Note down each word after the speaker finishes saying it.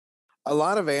a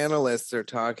lot of analysts are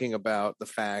talking about the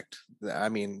fact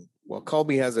that,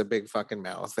 Colby has a big fucking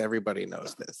mouth. Everybody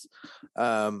knows this.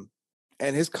 And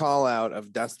his call out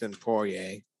of Dustin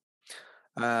Poirier,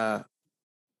 and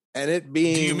it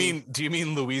being... Do you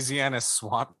mean Louisiana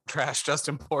swamp trash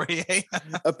Dustin Poirier?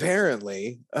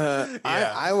 Apparently. Yeah.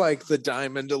 I like the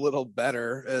diamond a little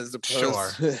better as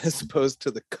opposed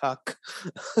to the cuck.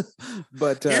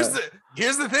 But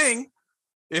here's the thing.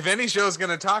 If any show is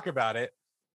gonna talk about it,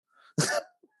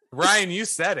 Ryan, you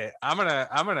said it. I'm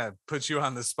gonna put you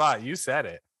on the spot. You said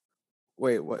it.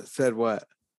 Wait, what? Said what?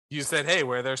 You said, "Hey,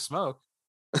 where there's smoke,"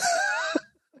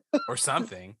 or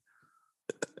something.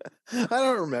 I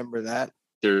don't remember that.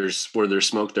 Where there's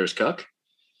smoke, there's cuck.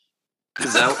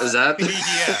 Is that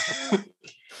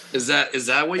Yeah. Is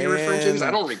that what you're referring to? 'Cause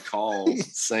I don't recall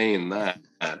saying that.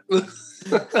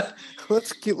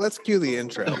 Let's cue the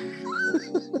intro.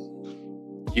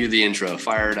 Cue the intro.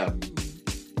 Fire it up.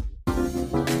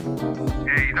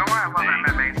 Yeah, you know why I love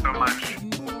MMA so much?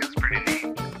 It's pretty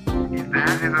neat.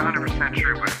 That is 100%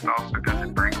 true, but it's also because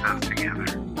it brings us together.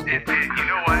 You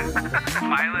know what?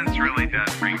 Violence really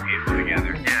does bring people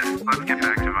together. Yes, let's get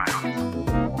back to violence.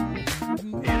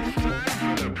 It's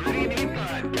time for the Pretty Neat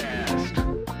Podcast.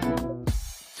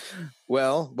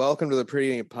 Well, welcome to the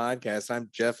Pretty Neat Podcast. I'm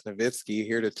Jeff Nowitzki,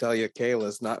 here to tell you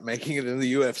Kayla's not making it in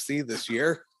the UFC this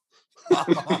year.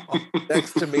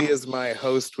 Next to me is my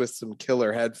host with some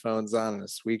killer headphones on and a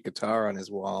sweet guitar on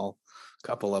his wall. A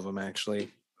couple of them,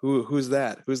 actually. Who's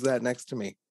that? Who's that next to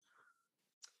me?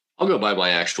 I'll go by my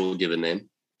actual given name.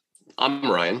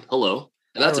 I'm Ryan. Hello.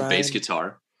 And that's Hi, a bass Ryan.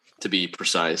 guitar, to be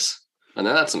precise. And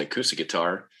then that's an acoustic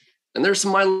guitar. And there's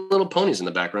some My Little Ponies in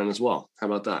the background as well.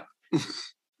 How about that?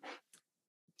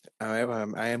 I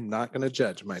am not going to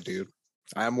judge, my dude.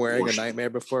 I'm wearing a Nightmare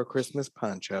Before Christmas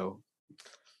poncho.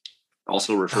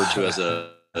 Also referred to as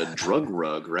a drug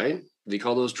rug, right? Do you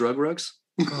call those drug rugs?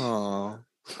 Oh,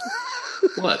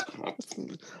 What?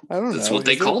 I don't know. That's what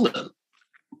they call them.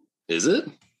 Is it?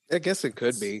 I guess it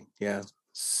could be. Yeah.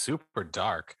 Super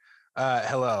dark.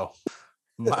 Hello.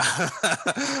 My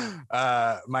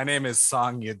name is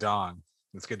Song Yadong.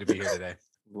 It's good to be here today.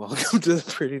 Welcome to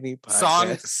the Pretty Neat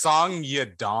Podcast. Song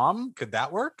Yadom. Could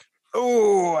that work?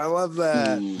 Oh, I love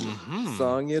that. Mm-hmm.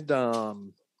 Song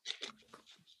Yadom.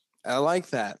 I like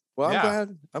that. Well, Yeah.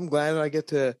 I'm glad I get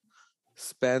to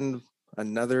spend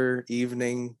another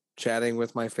evening chatting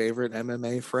with my favorite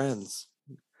MMA friends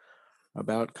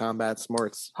about combat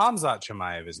sports. Hamzat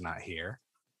Chimaev is not here.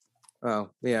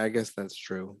 Oh, yeah, I guess that's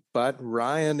true. But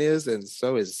Ryan is, and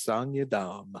so is Song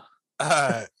Yadom.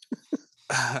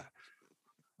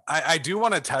 I do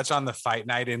want to touch on the fight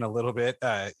night in a little bit.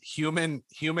 Human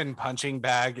punching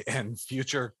bag and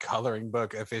future coloring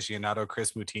book aficionado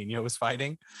Chris Moutinho was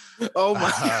fighting. Oh my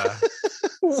God.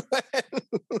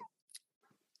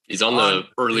 He's on the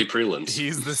early prelims.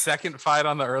 He's the second fight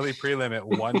on the early prelim at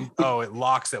 1. Oh, it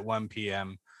locks at 1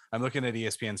 p.m. I'm looking at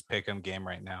ESPN's pick'em game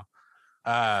right now.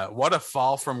 What a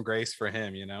fall from grace for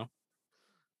him, you know?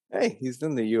 Hey, he's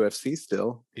in the UFC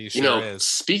still. He sure is.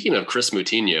 Speaking of Chris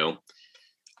Moutinho,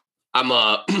 I'm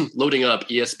loading up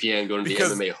ESPN, going to the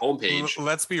MMA homepage.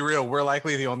 Let's be real. We're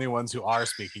likely the only ones who are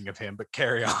speaking of him, but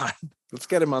carry on. Let's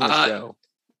get him on the show.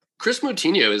 Chris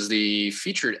Moutinho is the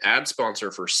featured ad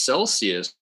sponsor for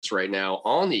Celsius right now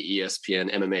on the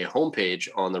ESPN MMA homepage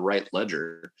on the right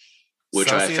ledger, which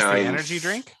Celsius, I found the energy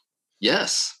drink.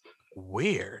 Yes,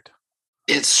 Weird.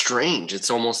 it's strange. It's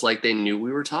almost like they knew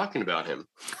we were talking about him,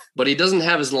 but he doesn't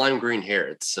have his lime green hair.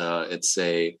 It's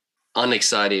a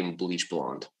unexciting bleach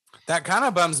blonde. That kind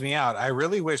of bums me out. I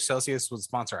really wish Celsius would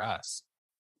sponsor us.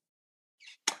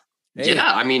 Hey.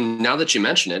 Yeah, I mean, now that you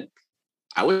mention it,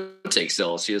 I would take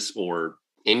Celsius or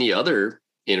any other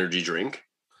energy drink.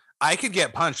 I could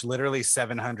get punched literally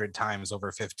 700 times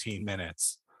over 15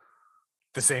 minutes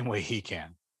the same way he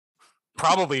can.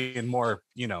 Probably in more,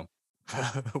 to a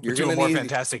more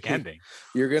fantastic ending.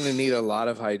 You're going to need a lot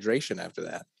of hydration after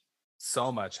that.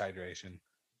 So much hydration.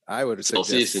 I would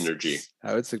Celsius energy.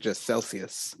 I would suggest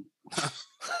Celsius.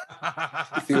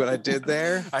 See what I did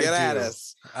there? Get at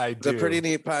us. I do.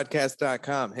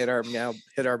 ThePrettyNeatPodcast.com.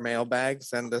 Hit our mailbag.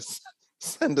 Send us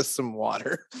some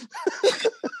water.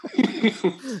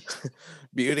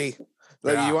 Beauty.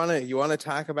 Yeah. You want to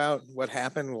talk about what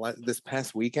happened this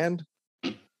past weekend?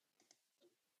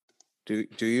 Do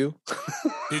you?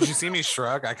 Did you see me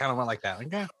shrug? I kind of went like that.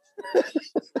 Like, yeah.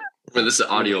 I mean, this is an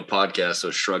audio podcast,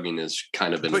 so shrugging is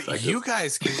kind of ineffective. But you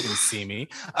guys can see me.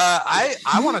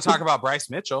 I want to talk about Bryce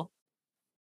Mitchell.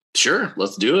 Sure,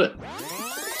 let's do it.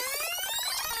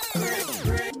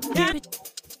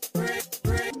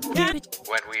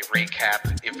 When we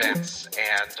recap events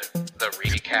and the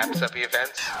recaps of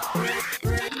events.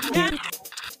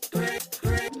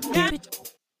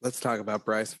 Let's talk about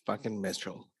Bryce fucking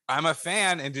Mitchell. I'm a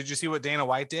fan, and did you see what Dana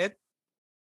White did?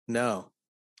 No.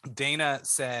 Dana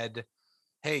said,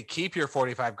 hey, keep your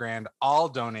 45 grand. I'll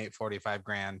donate 45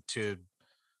 grand to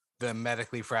the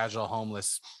medically fragile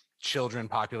homeless children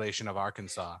population of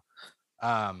Arkansas.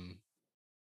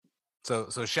 So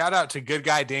shout out to good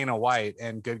guy Dana White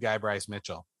and good guy Bryce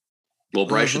Mitchell. Well,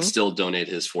 Bryce should still donate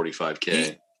his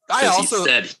 45K. He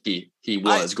said he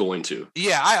was going to.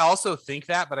 Yeah, I also think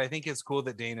that, but I think it's cool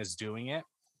that Dana's doing it.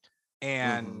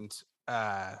 And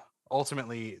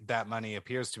ultimately that money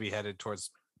appears to be headed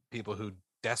towards people who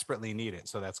desperately need it.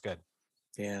 So that's good.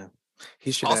 Yeah.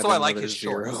 He should also, have I like his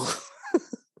 0. shorts.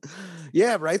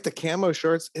 Yeah, right. The camo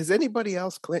shorts. Has anybody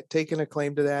else taken a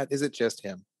claim to that? Is it just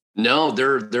him? No,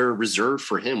 they're reserved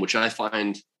for him, which I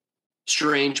find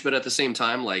strange, but at the same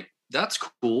time, like, that's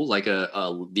cool. Like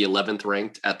the 11th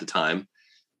ranked at the time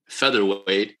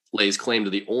featherweight lays claim to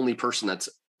the only person that's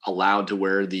allowed to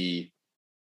wear the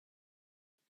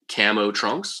camo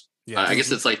trunks. Yeah, I guess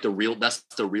it's like that's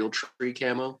the Real Tree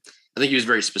camo. I think he was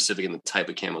very specific in the type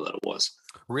of camo that it was.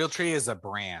 Real Tree is a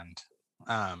brand,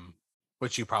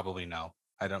 which you probably know.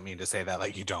 I don't mean to say that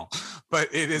like you don't,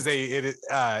 but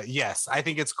yes, I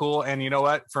think it's cool. And you know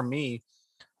what? For me,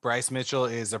 Bryce Mitchell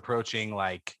is approaching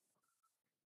like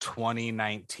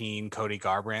 2019 Cody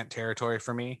Garbrandt territory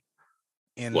for me.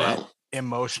 In that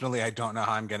emotionally, I don't know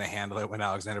how I'm going to handle it when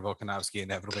Alexander Volkanovski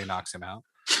inevitably knocks him out.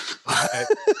 But,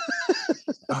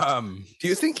 do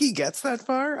you think he gets that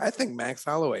far? I think Max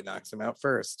Holloway knocks him out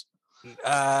first.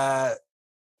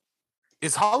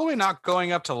 Is Holloway not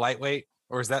going up to lightweight,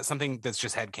 or is that something that's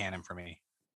just headcanon for me?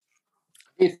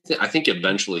 I think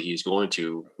eventually he's going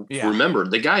to. Yeah. Remember,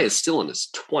 the guy is still in his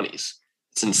 20s.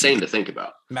 It's insane to think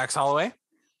about. Max Holloway?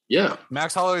 Yeah.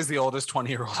 Max Holloway is the oldest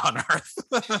 20-year-old on earth.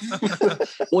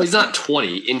 Well, he's not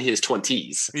 20, in his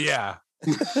 20s. Yeah.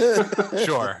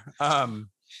 Sure.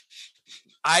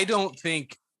 I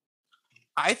think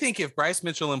if Bryce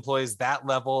Mitchell employs that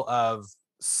level of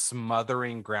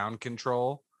smothering ground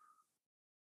control,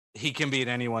 he can beat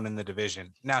anyone in the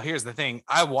division. Now, here's the thing.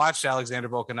 I watched Alexander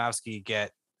Volkanovski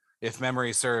get, if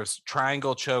memory serves,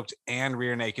 triangle choked and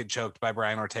rear naked choked by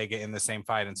Brian Ortega in the same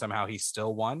fight, and somehow he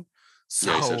still won.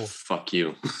 So he said, fuck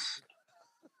you.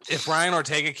 If Brian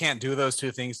Ortega can't do those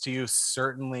two things to you,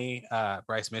 certainly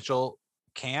Bryce Mitchell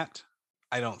can't,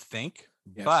 I don't think.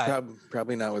 Yeah, but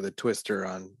probably not with a twister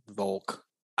on Volk.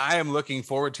 I am looking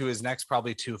forward to his next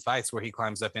probably 2 fights where he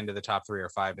climbs up into the top 3 or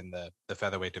 5 in the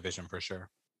featherweight division for sure.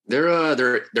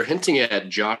 They're hinting at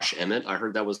Josh Emmett. I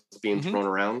heard that was being thrown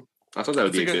around. I thought that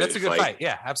would be a good fight. That's a good fight.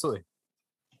 Yeah, absolutely.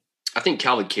 I think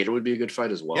Calvin Kattar would be a good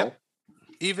fight as well. Yep.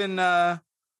 Even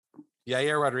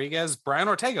Yair Rodriguez, Brian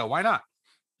Ortega, why not?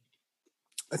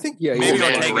 I think maybe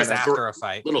Ortega's after a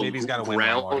fight. Maybe he's got to win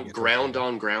ground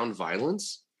on ground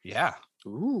violence. Yeah.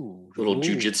 Little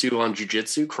jujitsu on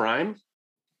jujitsu crime.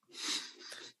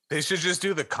 They should just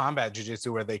do the combat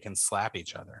jujitsu where they can slap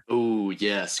each other. Oh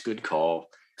yes, good call.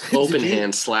 Open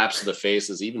hand slaps to the face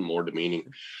is even more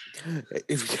demeaning.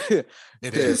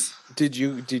 It is. Did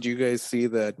you guys see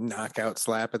the knockout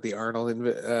slap at the Arnold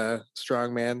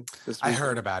strongman this week? I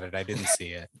heard about it. I didn't see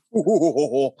it.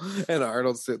 And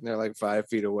Arnold's sitting there like 5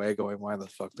 feet away going, why the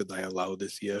fuck did I allow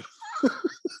this here?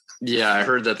 Yeah, I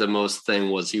heard that the most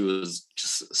thing was he was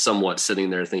just somewhat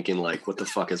sitting there thinking like, what the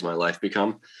fuck has my life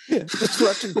become? Yeah, just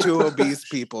watching 2 obese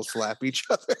people slap each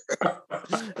other.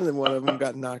 And then one of them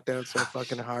got knocked out so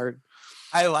fucking hard.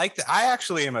 I like that. I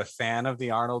actually am a fan of the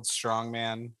Arnold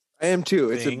strongman. I am too.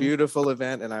 It's a beautiful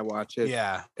event and I watch it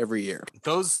every year.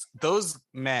 Those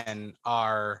men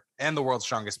are, and the world's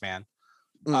strongest man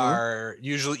are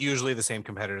usually the same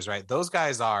competitors, right? Those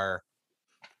guys are,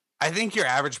 I think your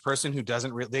average person who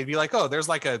doesn't really, they'd be like, oh, there's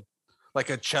like a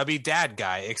chubby dad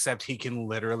guy, except he can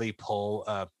literally pull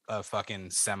a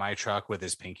fucking semi truck with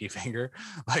his pinky finger.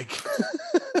 Like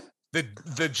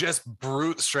the just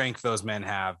brute strength those men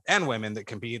have and women that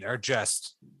compete are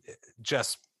just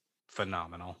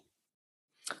phenomenal.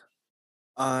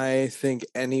 I think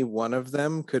any one of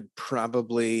them could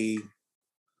probably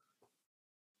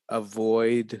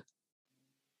avoid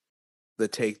the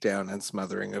takedown and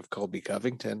smothering of Colby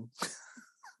Covington.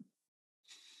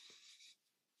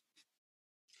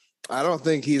 I don't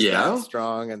think he's that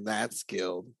strong and that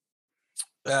skilled.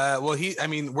 Well,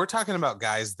 we're talking about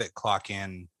guys that clock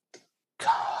in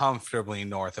comfortably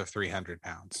north of 300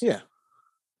 pounds. Yeah.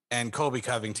 And Colby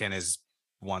Covington is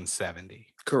 170.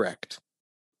 Correct.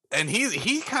 And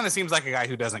he kind of seems like a guy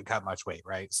who doesn't cut much weight,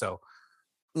 right? So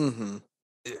to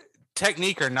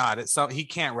technique or not, he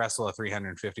can't wrestle a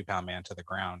 350-pound man to the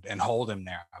ground and hold him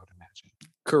there, I would imagine.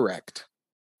 Correct.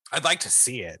 I'd like to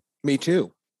see it. Me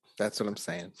too. That's what I'm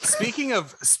saying. Speaking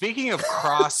of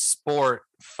cross sport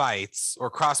fights or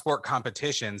cross sport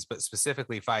competitions, but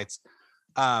specifically fights,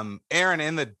 Aaron,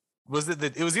 it was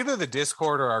either the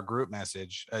Discord or our group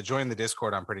message. Join the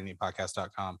Discord on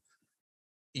prettyneatpodcast.com.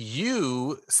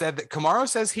 You said that Kamaru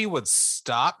says he would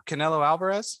stop Canelo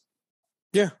Alvarez.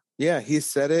 Yeah, he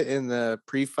said it in the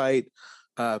pre-fight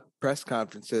press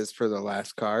conferences for the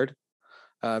last card,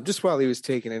 just while he was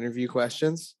taking interview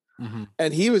questions. Mm-hmm.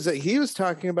 And he was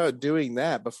talking about doing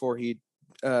that before he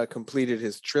completed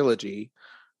his trilogy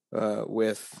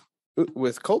with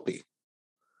Colby.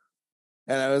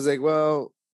 And I was like,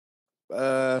 well,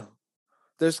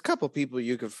 there's a couple people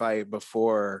you could fight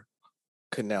before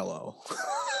Canelo.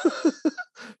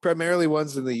 Primarily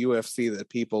ones in the UFC that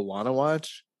people want to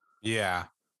watch. Yeah.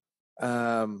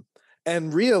 And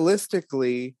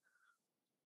realistically,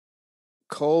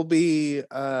 Colby,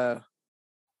 I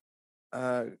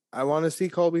want to see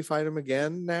Colby fight him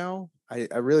again now.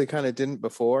 I really kind of didn't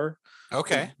before.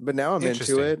 Okay. But now I'm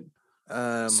into it.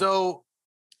 But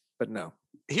no.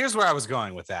 Here's where I was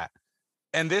going with that.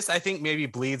 And this, I think, maybe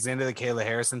bleeds into the Kayla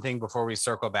Harrison thing before we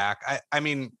circle back. I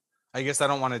mean, I guess I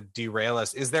don't want to derail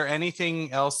us. Is there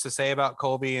anything else to say about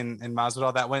Colby and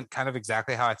Masvidal? That went kind of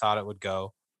exactly how I thought it would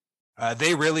go.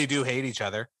 They really do hate each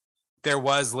other. There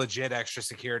was legit extra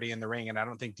security in the ring, and I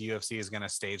don't think the UFC is going to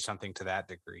stage something to that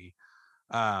degree.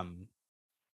 But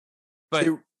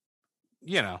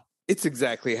it's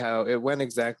exactly how it went.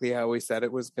 Exactly how we said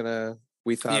it was gonna.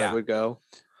 We thought it would go.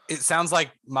 It sounds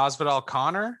like Masvidal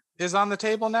Connor is on the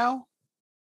table now.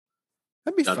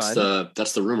 That'd be fun.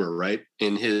 That's the rumor, right?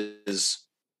 In his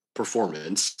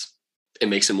performance, it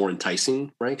makes it more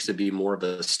enticing, right? Because it'd be more of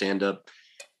a stand-up,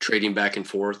 trading back and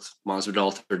forth.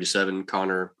 Masvidal 37,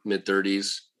 Connor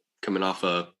mid-30s, coming off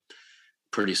a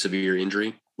pretty severe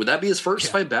injury. Would that be his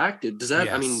first fight back? Does that?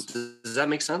 Yes. I mean, does that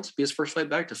make sense? Be his first fight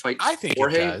back to fight? I think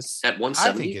Jorge it does. At 170.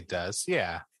 I think it does.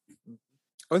 Yeah.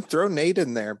 And throw Nate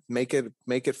in there. Make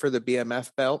it for the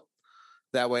BMF belt.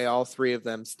 That way, all three of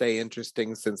them stay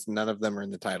interesting since none of them are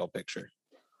in the title picture.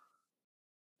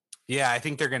 Yeah, I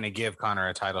think they're going to give Connor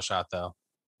a title shot, though.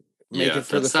 Make it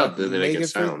for the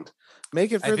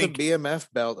BMF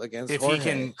belt against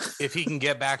Jorge. If he can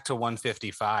get back to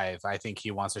 155, I think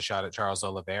he wants a shot at Charles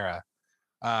Oliveira.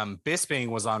 Bisping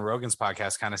was on Rogan's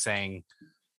podcast, kind of saying,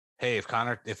 "Hey, if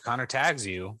Connor tags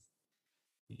you,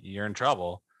 you're in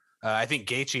trouble." I think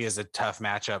Gaethje is a tough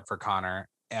matchup for Connor.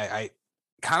 I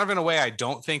kind of in a way I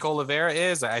don't think Oliveira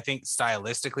is. I think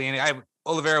stylistically, and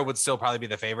Oliveira would still probably be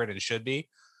the favorite and should be.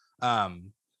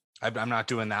 I'm not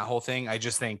doing that whole thing. I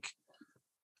think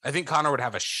Connor would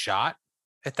have a shot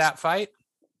at that fight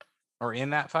or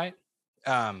in that fight.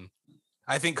 I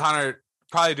think Connor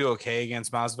probably do okay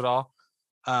against Masvidal.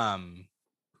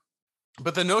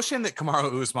 But the notion that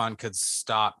Kamaru Usman could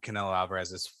stop Canelo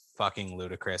Alvarez is fucking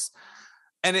ludicrous.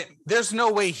 And there's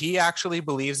no way he actually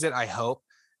believes it, I hope.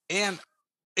 And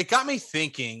it got me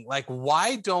thinking, like,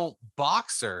 why don't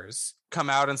boxers come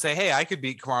out and say, hey, I could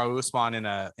beat Kamaru Usman in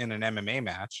an MMA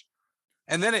match?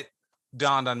 And then it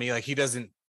dawned on me, like, he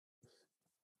doesn't,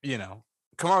 Kamaru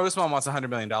Usman wants $100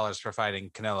 million for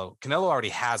fighting Canelo. Canelo already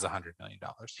has $100 million.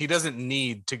 He doesn't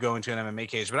need to go into an MMA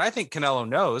cage. But I think Canelo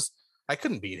knows I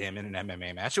couldn't beat him in an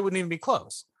MMA match. It wouldn't even be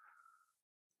close.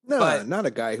 No, not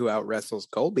a guy who out wrestles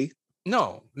Colby.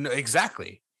 No,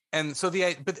 exactly. And so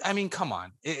but I mean, come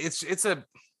on, it's and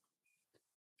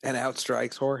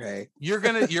outstrikes Jorge. You're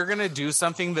gonna do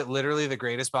something that literally the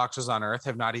greatest boxers on earth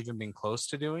have not even been close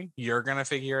to doing. You're gonna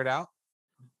figure it out.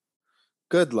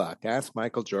 Good luck. Ask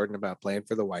Michael Jordan about playing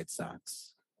for the White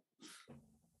Sox.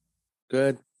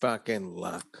 Good fucking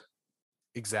luck.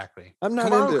 Exactly. I'm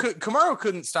not Kamaru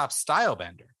couldn't stop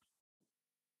Stylebender.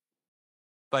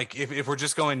 Like if we're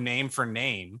just going name for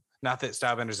name. Not that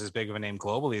Stylebender's as big of a name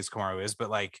globally as Kamaru is, but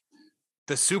like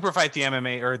the super fight the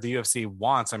MMA or the UFC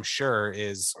wants, I'm sure,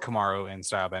 is Kamaru and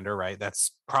Stylebender, right? That's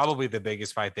probably the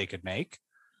biggest fight they could make.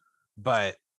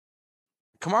 But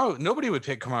Kamaru, nobody would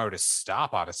pick Kamaru to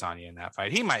stop Adesanya in that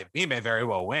fight. He may very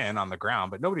well win on the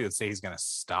ground, but nobody would say he's going to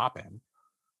stop him.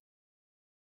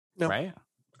 No, right?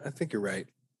 I think you're right.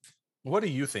 What do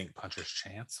you think, Puncher's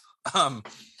Chance?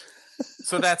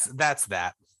 So that's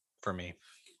that for me.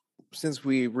 Since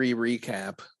we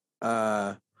recap,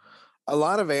 a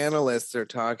lot of analysts are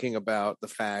talking about the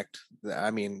fact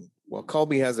that,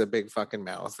 Colby has a big fucking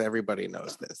mouth. Everybody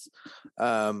knows this.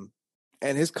 And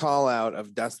his call out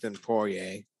of Dustin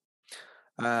Poirier,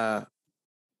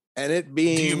 And it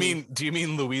being Do you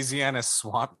mean Louisiana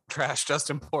swamp trash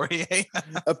Dustin Poirier?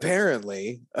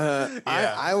 apparently,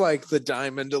 I like the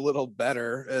diamond a little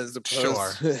better as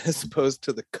opposed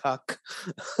to the cuck.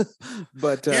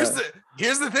 But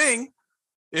here's the thing: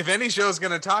 if any show is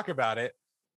going to talk about it,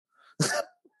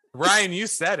 Ryan, you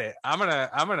said it. I'm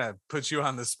gonna put you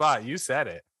on the spot. You said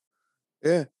it.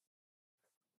 Yeah.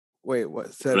 Wait,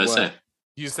 what said What what? I say?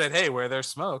 You said, "Hey, where there's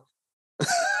smoke,"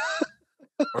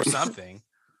 or something.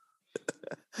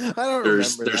 I don't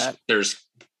remember that. There's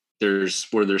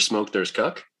where there's smoke, there's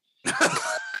cuck.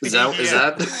 Is that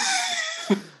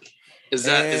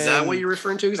what you're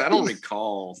referring to? Because I don't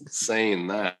recall saying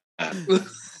that.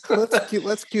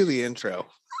 Let's cue the intro.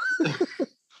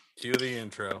 Cue the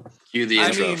intro. Cue the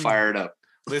intro. Fire it up.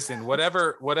 Listen,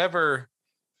 whatever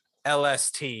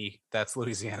LST, that's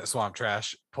Louisiana swamp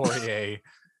trash, Poirier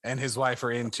and his wife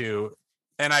are into,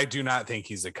 and I do not think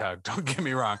he's a cuck. Don't get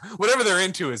me wrong. Whatever they're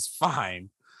into is fine.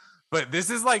 But this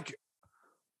is like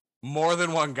more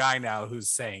than one guy now who's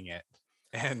saying it.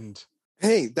 And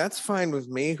hey, that's fine with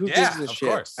me. Who gives a shit?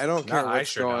 Course. I don't care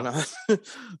what's going on.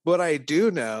 What I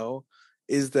do know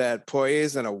is that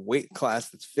Poirier's in a weight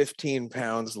class that's 15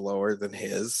 pounds lower than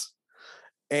his.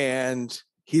 And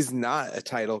he's not a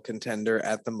title contender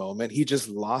at the moment. He just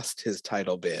lost his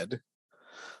title bid.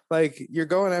 Like, you're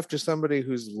going after somebody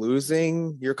who's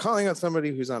losing. You're calling out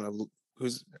somebody who's on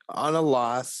a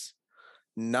loss,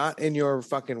 not in your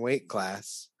fucking weight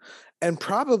class, and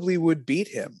probably would beat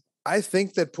him. I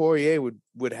think that Poirier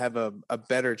would have a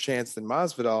better chance than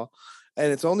Masvidal,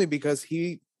 and it's only because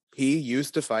he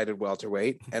used to fight at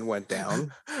welterweight and went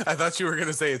down. I thought you were going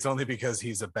to say it's only because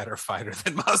he's a better fighter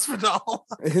than Masvidal,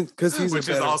 which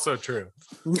is also true.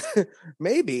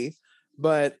 Maybe,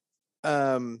 but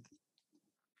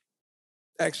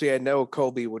actually, I know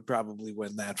Colby would probably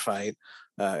win that fight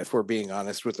if we're being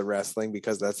honest with the wrestling,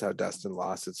 because that's how Dustin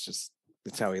lost. It's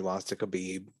how he lost to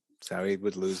Khabib. It's how he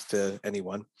would lose to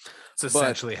anyone. It's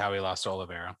essentially how he lost to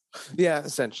Oliveira. Yeah,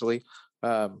 essentially.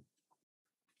 But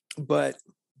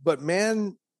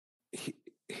man,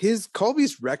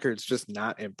 Colby's record's just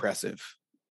not impressive.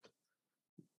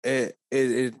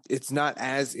 It's not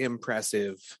as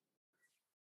impressive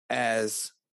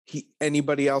as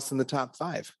anybody else in the top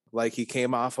 5. Like, he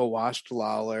came off a washed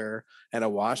Lawler and a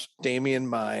washed Damian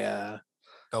Maia,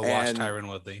 a washed Tyron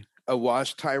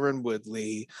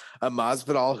Woodley, a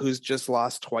Masvidal who's just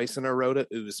lost twice in a row to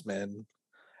Usman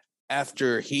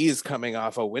after he's coming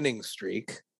off a winning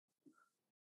streak.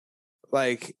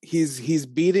 Like, he's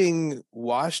beating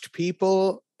washed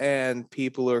people and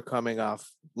people who are coming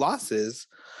off losses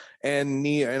and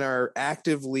are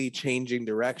actively changing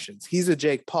directions. He's a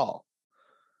Jake Paul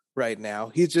right now.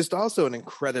 He's just also an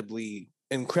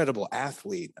incredible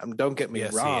athlete. Don't get me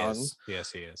wrong.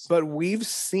 Yes, he is. But we've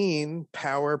seen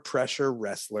power pressure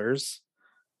wrestlers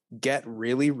get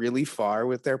really, really far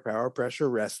with their power pressure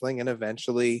wrestling, and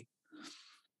eventually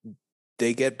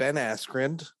they get Ben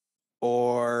Askren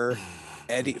or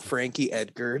Frankie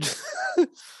Edgard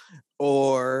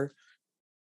or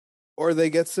they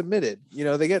get submitted.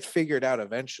 They get figured out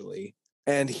eventually.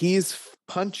 And he's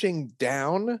punching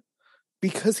down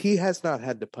because he has not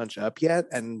had to punch up yet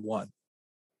and won.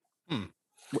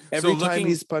 Every time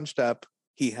he's punched up,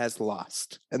 he has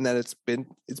lost. And then it's been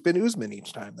Usman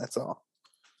each time. That's all.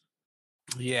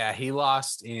 Yeah, he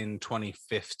lost in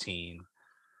 2015.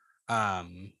 So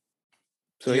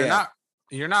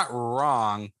you're not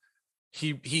wrong.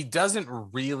 He doesn't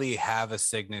really have a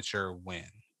signature win.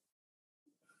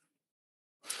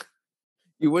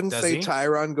 You wouldn't say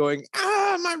Tyron going,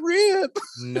 my rib.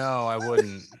 No, I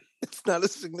wouldn't. It's not a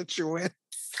signature win.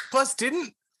 Plus,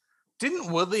 didn't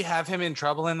Woodley have him in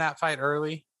trouble in that fight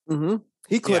early? Mm-hmm.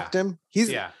 He clipped him.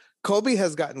 Colby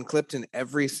has gotten clipped in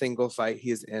every single fight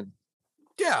he's in.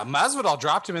 Yeah, Masvidal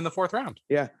dropped him in the 4th round.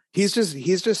 Yeah, he's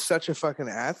just such a fucking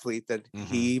athlete that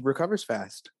he recovers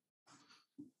fast.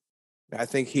 I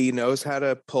think he knows how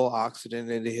to pull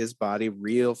oxygen into his body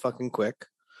real fucking quick.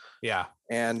 Yeah,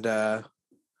 and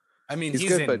he's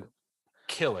good, in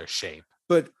killer shape.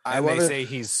 But they say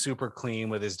he's super clean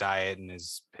with his diet and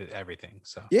his everything.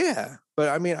 So yeah, but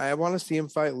I want to see him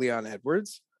fight Leon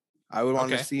Edwards. I would want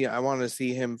to see. I want to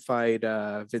see him fight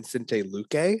Vicente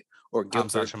Luque or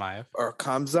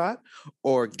Khamzat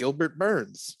or Gilbert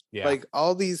Burns. Yeah. Like,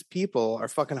 all these people are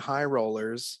fucking high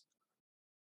rollers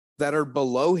that are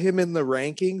below him in the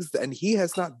rankings, and he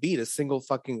has not beat a single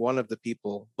fucking one of the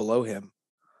people below him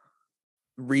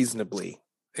reasonably,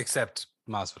 except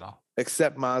Masvidal,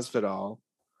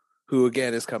 who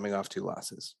again is coming off 2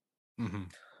 losses. Mm-hmm.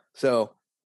 So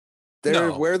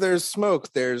where there's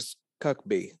smoke, there's cuck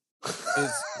B.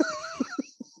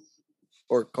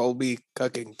 or Colby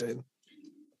Cuckington.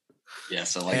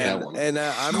 Yes, I like that one. And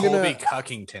I'm Colby gonna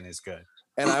Cuckington is good.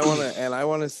 and I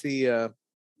want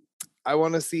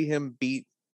to see him beat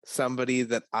somebody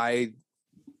that I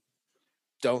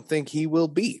don't think he will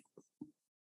beat.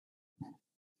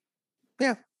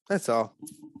 Yeah, that's all.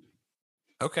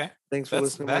 Okay. Thanks for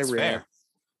listening to my That's rant. fair.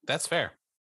 That's fair.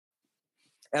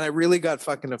 And I really got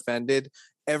fucking offended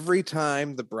every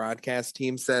time the broadcast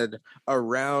team said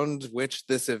around which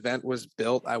this event was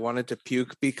built. I wanted to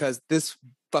puke because this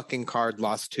fucking card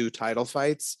lost 2 title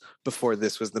fights before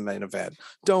this was the main event.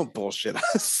 Don't bullshit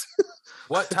us.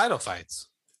 What title fights?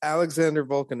 Alexander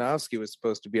Volkanovski was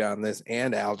supposed to be on this,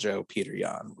 and Aljo Peter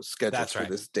Yan was scheduled That's for right.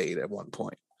 this date at one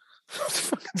point. It's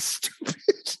fucking stupid.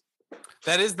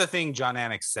 That is the thing John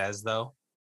Anik says, though.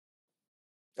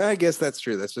 I guess that's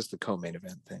true. That's just the co-main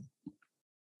event thing.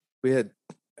 We had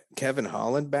Kevin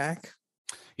Holland back.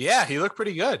 Yeah, he looked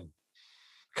pretty good.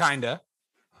 Kinda.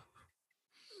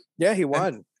 Yeah, he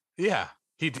won. Yeah.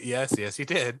 Yes, he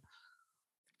did.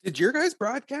 Did your guys'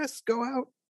 broadcasts go out?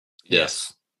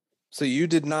 Yes. So you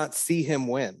did not see him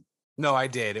win? No, I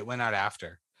did. It went out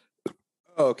after.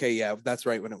 Oh, okay, yeah, that's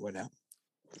right when it went out.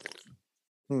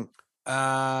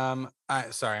 I'm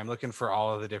looking for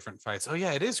all of the different fights. Oh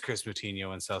yeah, it is Chris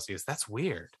Moutinho and Celsius. That's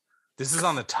weird. This is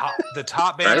on the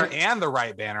top banner Right? and the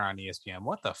right banner on ESPN.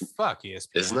 What the fuck, ESPN?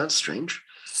 Isn't that strange?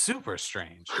 Super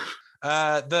strange?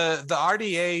 The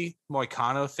RDA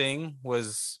Moicano thing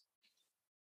was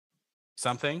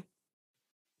something.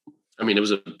 I mean, it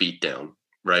was a beatdown,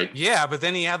 right? Yeah, but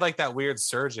then he had like that weird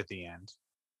surge at the end.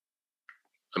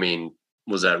 I mean,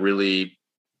 was that really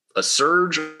a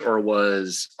surge, or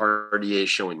was RDA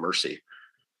showing mercy?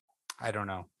 I don't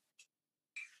know.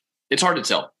 It's hard to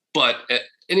tell. But at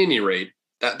any rate,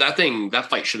 that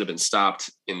fight should have been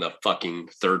stopped in the fucking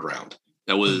 3rd round.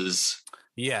 That was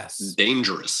Yes.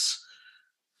 dangerous.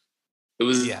 It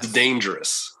was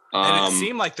dangerous. And it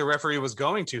seemed like the referee was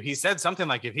going to. He said something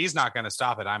like, if he's not going to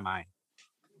stop it, I might.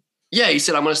 Yeah, he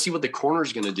said, I'm going to see what the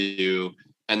corner's going to do,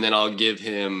 and then I'll give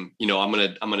him, I'm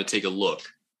going to take a look.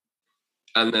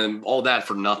 And then all that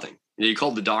for nothing. He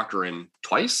called the doctor in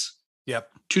twice? Yep.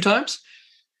 2 times?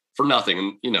 For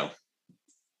nothing. And,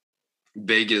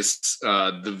 Vegas,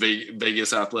 the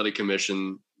Vegas Athletic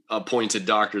Commission appointed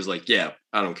doctors like, yeah,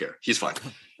 I don't care. He's fine.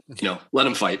 Let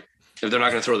him fight. If they're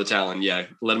not going to throw the towel in, yeah,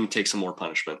 let him take some more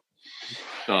punishment.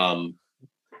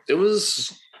 It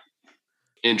was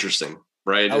interesting,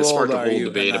 right? It's hard to hold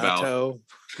debate about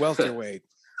welterweight.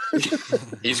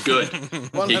 He's good.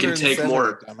 He can take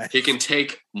more. He can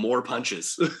take more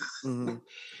punches. Mm-hmm.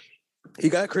 He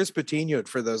got Chris Patino'd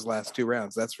for those last 2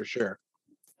 rounds. That's for sure.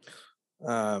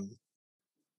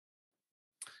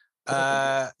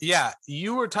 Yeah,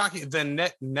 you were talking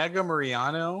the Nega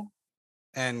Mariano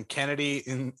and Kennedy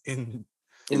in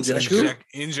Nzechuku.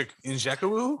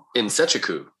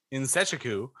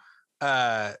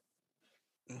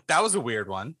 That was a weird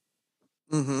one.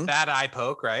 Mm-hmm. Bad eye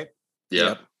poke, right?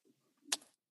 Yep.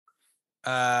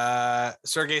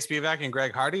 Sergey Spivak and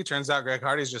Greg Hardy. Turns out Greg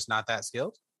Hardy's just not that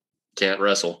skilled. Can't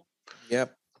wrestle.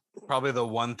 Yep. Probably the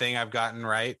one thing I've gotten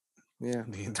right. Yeah.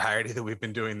 The entirety that we've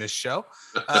been doing this show.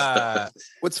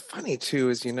 What's funny too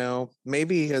is,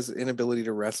 maybe his inability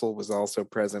to wrestle was also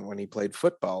present when he played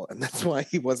football, and that's why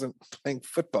he wasn't playing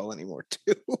football anymore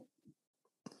too.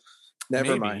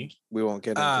 Never mind. We won't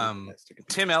get into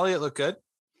Tim Elliott looked good.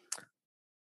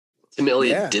 Tim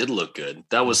Elliott did look good.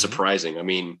 That was surprising. I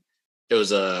mean, it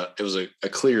was a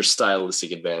clear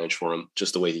stylistic advantage for him,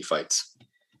 just the way he fights.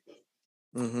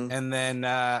 Mm-hmm. And then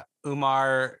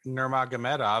Umar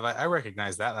Nurmagomedov, I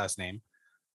recognize that last name.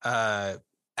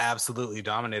 Absolutely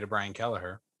dominated Brian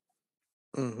Kelleher.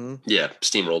 Mm-hmm. Yeah,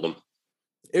 steamrolled him.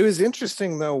 It was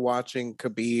interesting though watching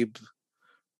Khabib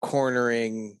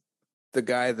cornering the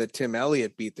guy that Tim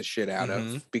Elliott beat the shit out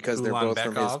of because they're both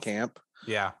from his camp.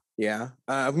 Yeah. Yeah.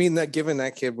 I mean, that given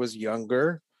that kid was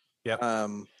younger. Yep.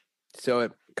 So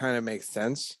it kind of makes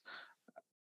sense.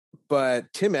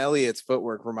 But Tim Elliott's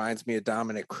footwork reminds me of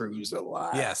Dominic Cruz a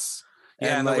lot. Yes.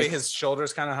 Yeah, and the way his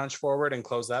shoulders kind of hunch forward and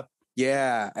close up.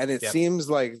 Yeah, and it seems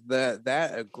like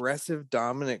that aggressive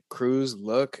Dominic Cruz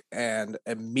look and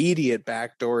immediate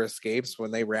backdoor escapes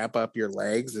when they wrap up your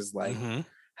legs is like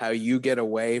how you get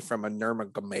away from a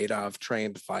Nurmagomedov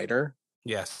trained fighter.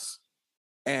 Yes.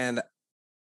 And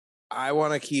I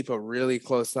want to keep a really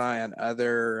close eye on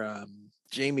other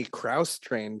Jamie Krause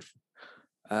trained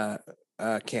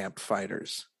camp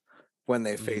fighters when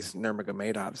they face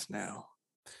Nurmagomedovs now.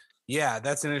 Yeah,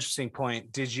 that's an interesting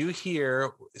point. Did you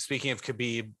hear, speaking of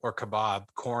Khabib or Kebab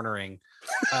cornering,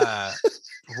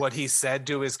 what he said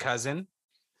to his cousin?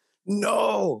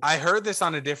 No. I heard this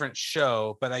on a different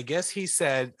show, but I guess he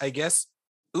said,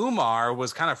 Umar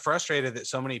was kind of frustrated that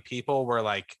so many people were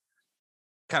like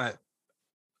kind of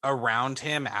around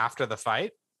him after the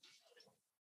fight.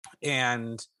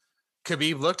 And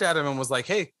Khabib looked at him and was like,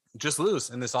 hey, just lose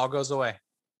and this all goes away.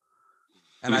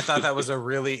 And I thought that was a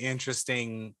really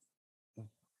interesting,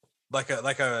 like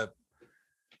a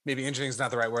maybe interesting is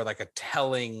not the right word, like a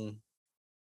telling,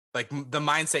 like the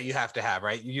mindset you have to have,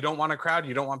 right? You don't want a crowd,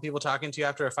 you don't want people talking to you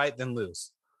after a fight, then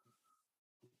lose.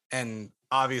 And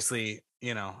obviously,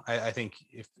 you know, I think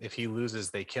if he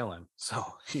loses, they kill him. So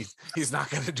he's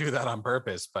not going to do that on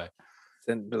purpose, but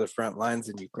Sent to the front lines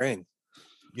in Ukraine.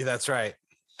 yeah, that's right.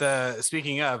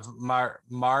 Speaking of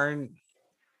Marina,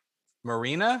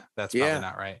 that's probably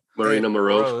not right. Marina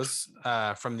Rose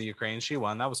from the Ukraine, she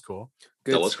won. That was cool.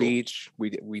 Good speech. Cool.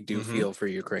 We do Mhm. feel for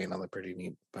Ukraine on the Pretty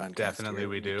Neat podcast. Definitely here.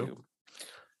 we do.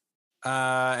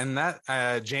 And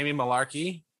that Jamie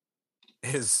Malarkey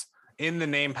is in the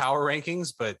name power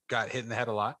rankings, but got hit in the head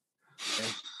a lot.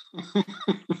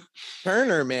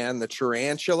 Turner, man, the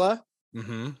tarantula.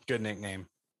 Good nickname.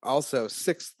 Also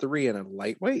 6'3" and a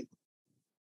lightweight.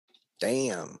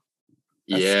 Damn.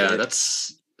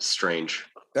 That's strange.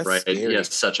 That's right. scary. He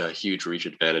has such a huge reach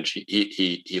advantage.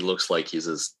 He looks like he is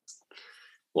as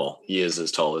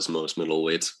tall as most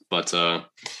middleweights, but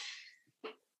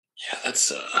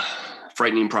that's a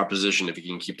frightening proposition if you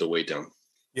can keep the weight down.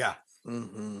 Yeah.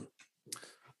 Mm-hmm.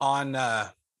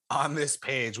 On this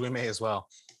page, we may as well.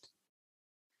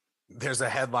 There's a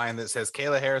headline that says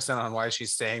Kayla Harrison on why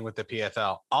she's staying with the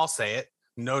PFL. I'll say it: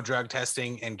 no drug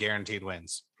testing and guaranteed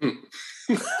wins.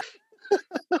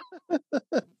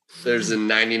 There's a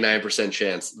 99%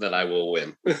 chance that I will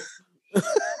win.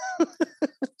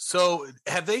 So,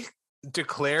 have they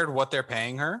declared what they're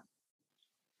paying her?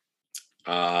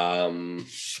 Not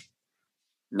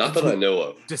that I know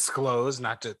of. Disclosed,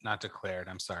 not declared.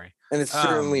 I'm sorry. And it's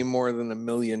certainly more than $1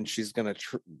 million she's gonna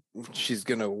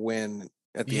win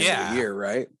at the end of the year,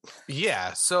 right?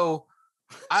 Yeah. So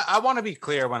I want to be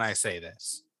clear when I say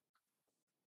this.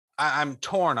 I'm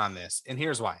torn on this, and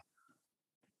here's why.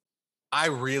 I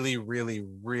really, really,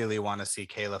 really want to see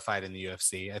Kayla fight in the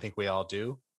UFC. I think we all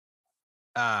do.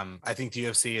 I think the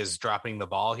UFC is dropping the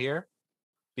ball here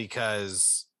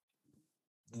because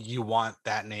you want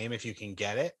that name if you can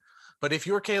get it. But if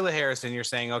you're Kayla Harrison, you're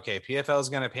saying, okay, PFL is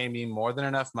going to pay me more than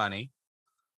enough money,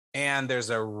 and there's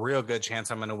a real good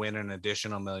chance I'm going to win an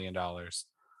additional $1 million,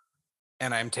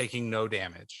 and I'm taking no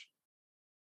damage.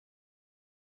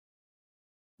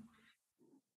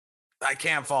 I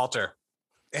can't falter.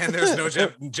 And there's no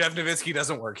Jeff Nowitzki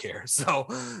doesn't work here. So,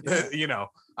 you know,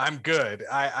 I'm good.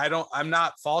 I'm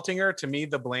not faulting her. To me,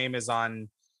 the blame is on,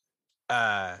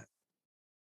 I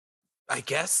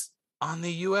guess, on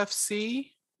the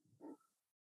UFC.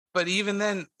 But even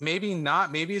then, maybe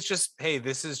not. Maybe it's just, hey,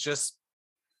 this is just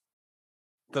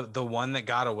the one that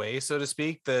got away, so to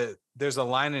speak. There's a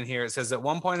line in here. It says at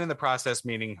one point in the process,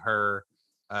 meaning her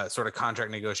sort of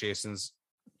contract negotiations,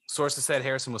 sources said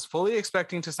Harrison was fully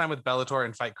expecting to sign with Bellator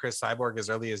and fight Chris Cyborg as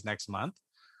early as next month.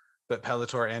 But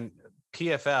Bellator and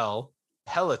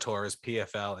Bellator is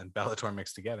PFL and Bellator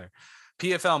mixed together.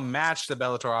 PFL matched the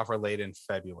Bellator offer late in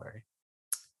February.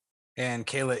 And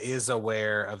Kayla is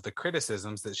aware of the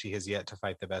criticisms that she has yet to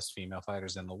fight the best female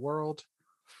fighters in the world.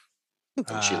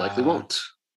 And she likely won't.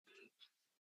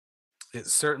 It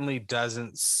certainly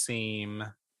doesn't seem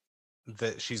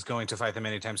that she's going to fight them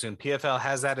anytime soon. PFL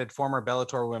has added former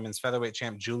Bellator women's featherweight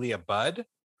champ Julia Budd.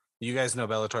 You guys know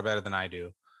Bellator better than I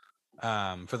do.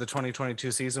 For the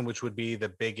 2022 season, which would be the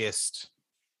biggest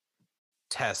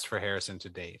test for Harrison to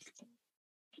date.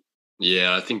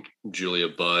 Yeah, I think Julia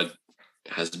Budd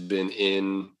has been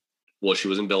she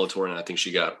was in Bellator, and I think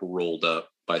she got rolled up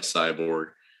by Cyborg.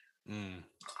 And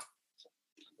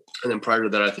then prior to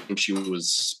that, I think she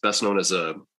was best known as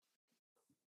a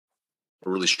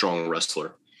really strong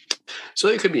wrestler. So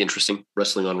it could be interesting,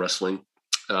 wrestling on wrestling.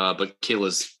 But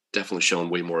Kayla's definitely shown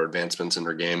way more advancements in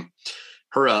her game.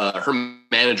 Her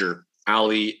manager,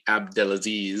 Ali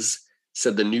Abdelaziz,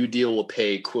 said the new deal will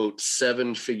pay, quote,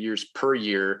 7 figures per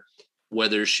year,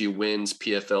 whether she wins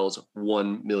PFL's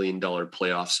 $1 million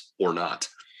playoffs or not.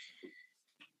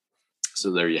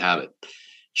 So there you have it.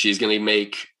 She's going to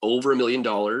make over $1 million,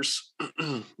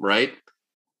 right?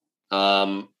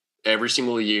 Every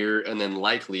single year, and then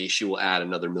likely she will add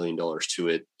another $1 million to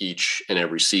it each and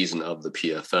every season of the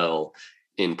PFL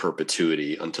in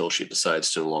perpetuity until she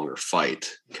decides to no longer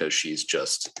fight because she's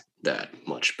just that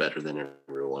much better than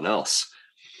everyone else.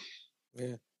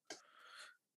 Yeah.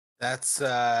 That's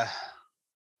do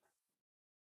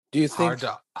you think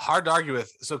hard to argue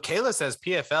with? So Kayla says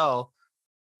PFL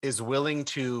is willing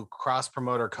to cross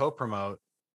promote or co-promote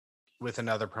with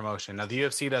another promotion. Now, the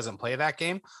UFC doesn't play that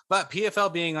game, but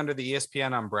PFL being under the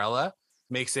ESPN umbrella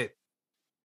makes it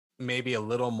maybe a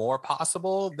little more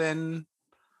possible than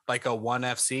like a ONE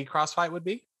FC crossfight would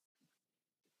be.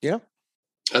 Yeah.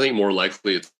 I think more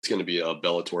likely it's going to be a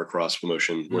Bellator cross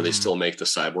promotion where they still make the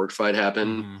Cyborg fight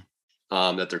happen,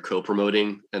 that they're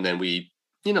co-promoting. And then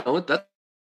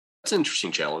that's an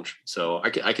interesting challenge. So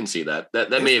I can see that.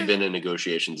 That may have been in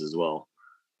negotiations as well.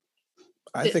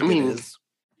 I think it is.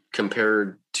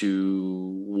 Compared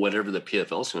to whatever the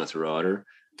PFL is going to throw at her.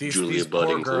 These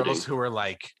poor girls who are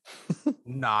like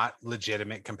not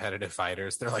legitimate competitive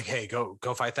fighters. They're like, hey, go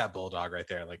fight that bulldog right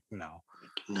there. Like,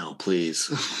 no, please.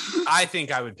 I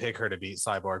think I would pick her to beat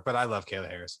Cyborg, but I love Kayla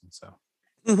Harrison. So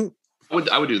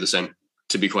I would do the same.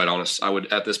 To be quite honest, I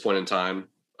would, at this point in time,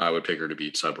 I would pick her to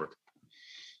beat Cyborg.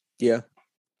 Yeah,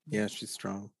 she's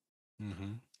strong.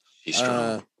 She's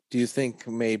strong. Do you think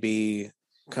maybe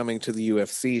coming to the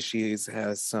UFC, she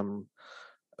has some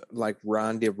like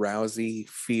Ronda Rousey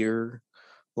fear,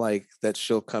 like that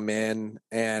she'll come in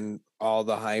and all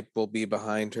the hype will be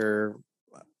behind her,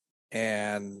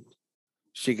 and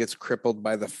she gets crippled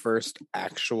by the first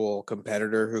actual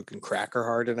competitor who can crack her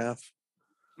hard enough?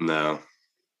 No.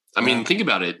 I mean, think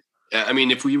about it. I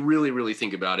mean, if we really, really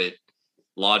think about it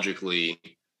logically,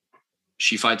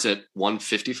 she fights at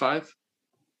 155,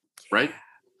 right?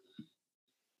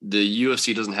 The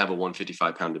UFC doesn't have a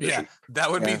 155-pound division. Yeah,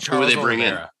 that would be Charles Who would they bring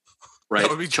Oliveira. in? Right.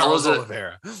 That would be Charles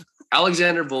Oliveira.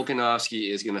 Alexander Volkanovski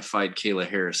is going to fight Kayla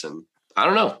Harrison. I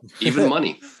don't know. Even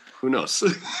money. Who knows?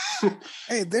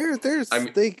 Hey,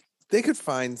 they could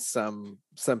find some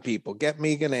people. Get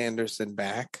Megan Anderson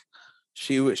back.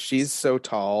 She's so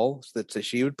tall that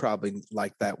she would probably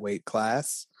like that weight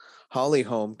class. Holly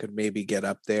Holm could maybe get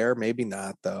up there, maybe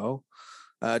not though.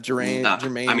 Jermaine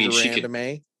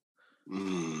Durandame.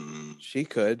 She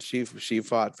could. She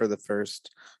fought for the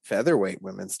first featherweight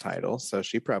women's title, so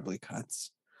she probably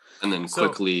cuts. And then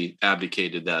quickly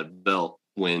abdicated that belt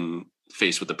when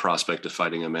faced with the prospect of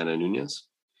fighting Amanda Nunes.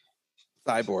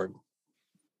 Cyborg.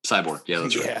 Yeah,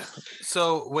 that's right.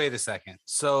 So wait a second.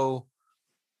 So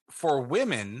for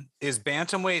women, is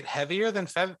bantamweight heavier than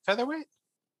featherweight?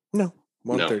 No,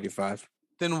 135.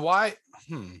 Then why?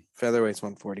 Featherweight's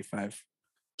 145.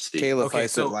 Kayla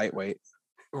fights at lightweight.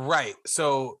 Right.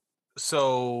 So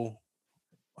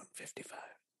 155.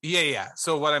 Yeah.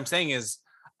 So what I'm saying is,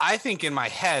 I think in my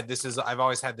head, I've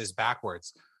always had this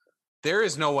backwards. There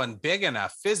is no one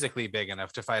physically big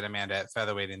enough to fight Amanda at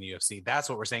featherweight in the UFC. That's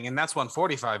what we're saying. And that's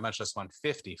 145, much less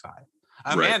 155.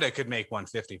 Amanda could make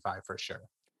 155 for sure.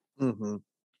 Mm-hmm.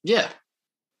 Yeah.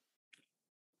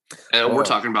 And we're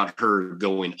talking about her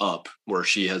going up, where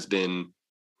she has been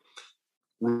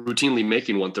routinely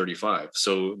making 135.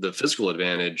 So the physical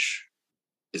advantage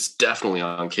is definitely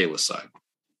on Kayla's side.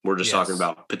 We're just talking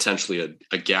about potentially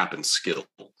a gap in skill.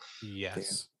 Yes.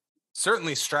 Yeah.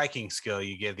 Certainly striking skill,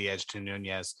 you give the edge to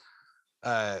Nunes.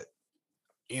 I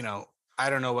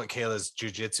don't know what Kayla's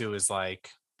jiu-jitsu is like,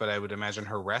 but I would imagine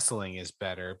her wrestling is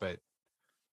better, but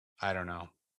I don't know.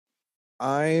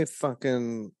 I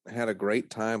fucking had a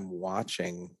great time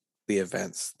watching the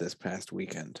events this past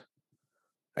weekend.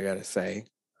 I gotta say,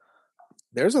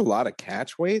 there's a lot of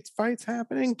catch weights fights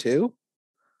happening too.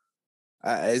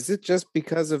 Is it just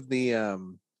because of the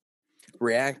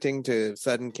reacting to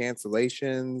sudden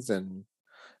cancellations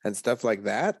and stuff like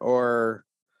that, or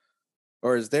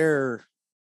is there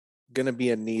going to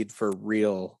be a need for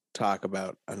real talk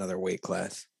about another weight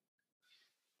class?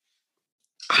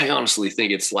 I honestly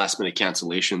think it's last minute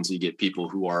cancellations. You get people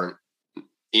who aren't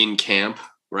in camp,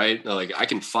 right? They're like, I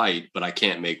can fight, but I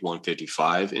can't make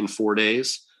 155 in 4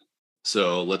 days.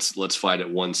 So let's fight at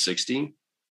 160.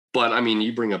 But I mean,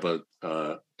 you bring up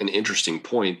an interesting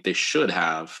point. They should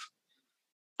have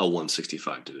a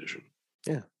 165 division.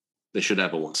 Yeah, they should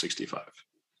have a 165,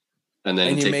 and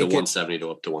then take the 170 to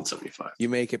up to 175. You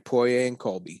make it Poirier and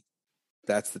Colby.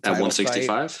 That's the title at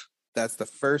 165. Fight. That's the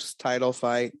first title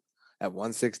fight at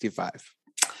 165.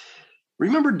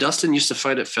 Remember, Dustin used to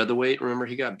fight at featherweight. Remember,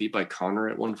 he got beat by Connor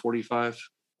at 145.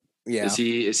 Yeah,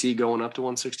 is he going up to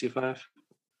 165?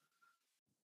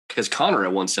 Because Connor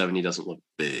at 170 doesn't look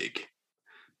big.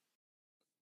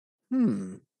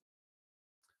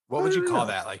 What would you call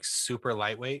that? Like super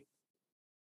lightweight?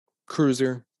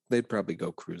 Cruiser. They'd probably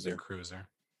go cruiser.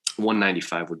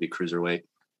 195 would be cruiserweight.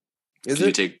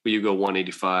 You go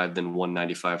 185, then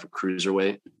 195 for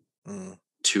cruiserweight,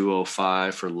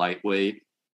 205 for lightweight,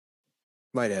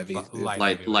 light heavy,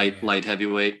 light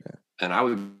heavyweight, yeah. And I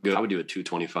would do a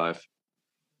 225,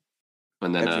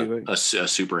 and then a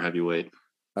super heavyweight.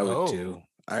 I would too.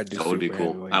 I'd do That would be super cool.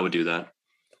 heavyweight. I would do that.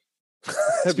 That'd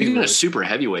be Speaking of really- super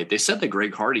heavyweight, they said that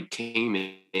Greg Hardy came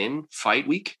in fight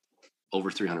week over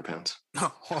 300 pounds.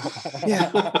 Yeah.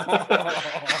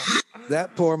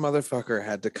 That poor motherfucker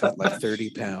had to cut like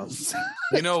 30 pounds.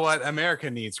 You know what? America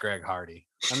needs Greg Hardy.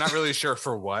 I'm not really sure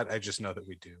for what. I just know that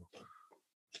we do.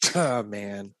 Oh,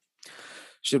 man.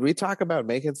 Should we talk about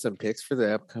making some picks for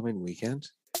the upcoming weekend?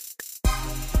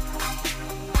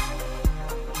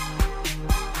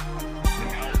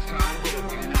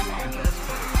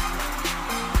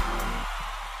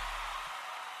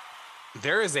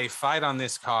 There is a fight on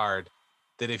this card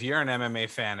that if you're an MMA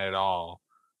fan at all,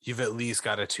 you've at least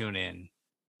got to tune in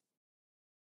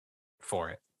for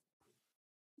it.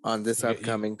 On this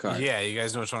upcoming card. Yeah, you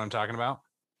guys know which one I'm talking about?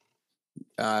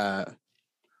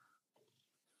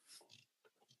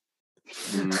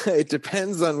 It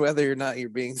depends on whether or not you're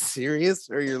being serious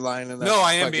or you're lying. No,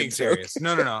 I am being serious.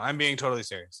 No. I'm being totally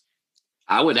serious.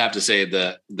 I would have to say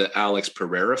the Alex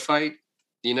Pereira fight,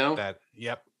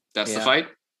 Yep. that's the Yeah. fight.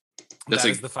 That's That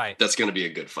is the fight. That's going to be a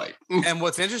good fight. And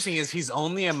what's interesting is he's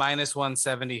only a minus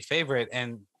 170 favorite.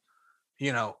 And,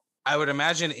 I would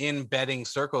imagine in betting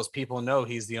circles, people know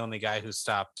he's the only guy who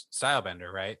stopped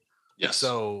Stylebender, right? Yes.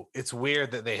 So it's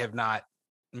weird that they have not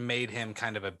made him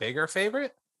kind of a bigger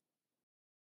favorite.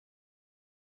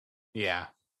 Yeah.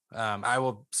 I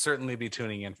will certainly be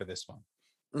tuning in for this one.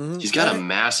 Mhm. He's got a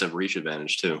massive reach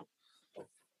advantage too.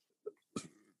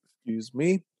 Excuse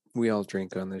me. We all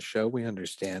drink on this show. We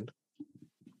understand.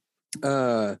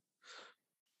 I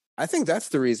think that's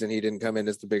the reason he didn't come in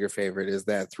as the bigger favorite is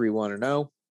that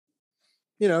 3-1-0.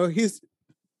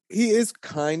 He is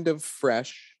kind of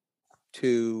fresh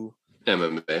to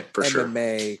MMA for sure.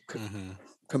 MMA Mm-hmm.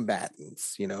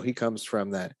 combatants. He comes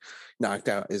from that knocked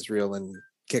out Israel in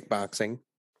kickboxing.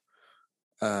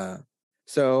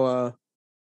 So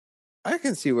I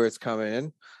can see where it's coming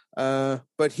in.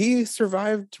 But he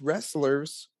survived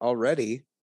wrestlers already,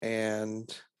 and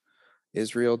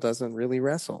Israel doesn't really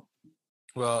wrestle.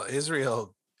 Well,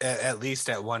 Israel, at least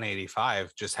at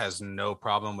 185, just has no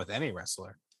problem with any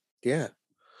wrestler. Yeah.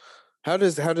 How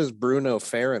does Bruno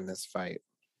fare in this fight?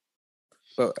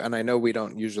 And I know we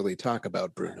don't usually talk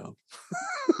about Bruno.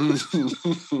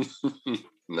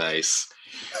 Nice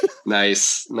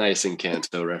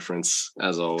Encanto reference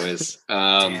as always.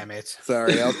 Damn it.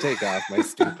 Sorry, I'll take off my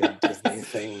stupid Disney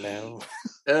thing now.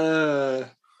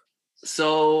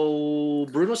 So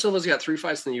Bruno Silva's got 3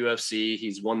 fights in the UFC.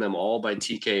 He's won them all by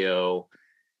TKO,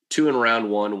 2 in round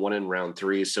 1, 1 in round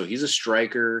 3. So he's a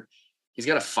striker. He's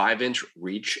got a 5-inch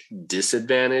reach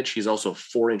disadvantage. He's also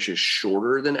 4 inches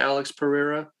shorter than Alex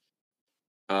Pereira.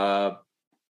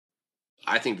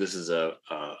 I think this is a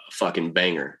fucking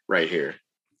banger right here.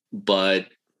 But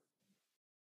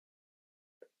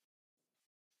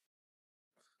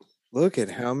Look at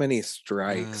how many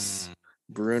strikes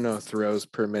Bruno throws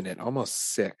per minute.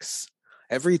 Almost 6.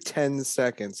 Every 10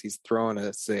 seconds, he's throwing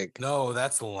a sig. No,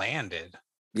 that's landed.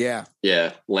 Yeah.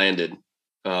 yeah, landed.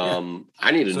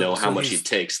 I need to know how much he he's-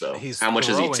 takes though. He's How much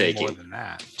is he throwing taking? More than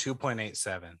that.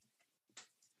 2.87.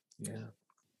 Yeah.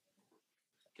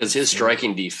 Because his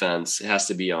striking defense has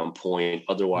to be on point.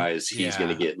 Otherwise, he's going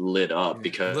to get lit up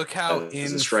because Look how of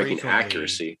his striking infrequently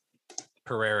accuracy.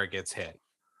 Pereira gets hit.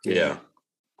 Yeah.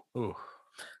 Ooh.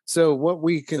 So what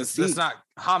we can It's see, not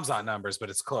Hamzat numbers, but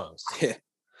it's close.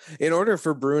 in order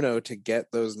for Bruno to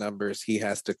get those numbers, he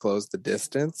has to close the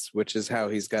distance, which is how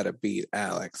he's got to beat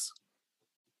Alex.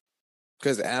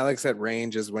 Because Alex at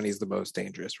range is when he's the most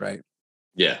dangerous, right?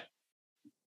 Yeah.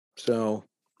 So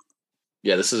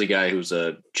Yeah. This is a guy who's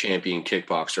a champion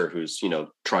kickboxer who's,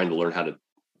 trying to learn how to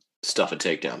stuff a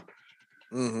takedown.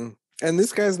 and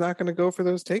this guy's not going to go for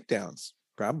those takedowns,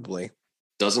 probably.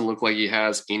 Doesn't look like he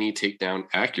has any takedown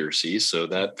accuracy. So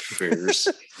that fares,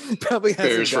 Probably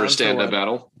hasn't fares for gone a stand-up one.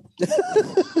 battle.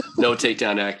 No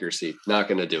takedown accuracy. Not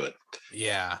going to do it.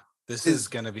 Yeah. This is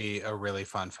going to be a really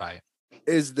fun fight.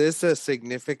 Is this a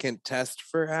significant test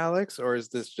for Alex, or is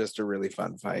this just a really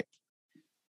fun fight?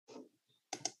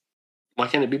 Why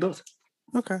can't it be both?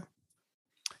 Okay.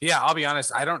 Yeah, I'll be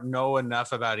honest. I don't know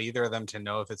enough about either of them to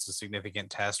know if it's a significant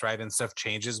test, right? And stuff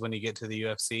changes when you get to the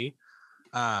UFC.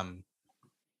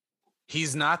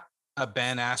 He's not a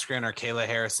Ben Askren or Kayla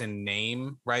Harrison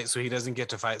name, right? So he doesn't get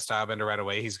to fight Stylebender right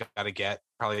away. He's got to get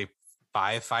probably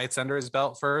 5 fights under his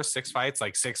belt first, 6 fights,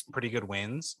 like 6 pretty good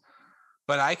wins.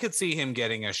 But I could see him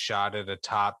getting a shot at a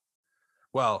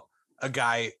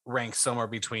guy ranked somewhere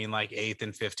between like 8th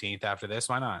and 15th after this.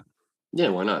 Why not? Yeah,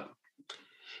 why not?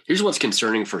 Here's what's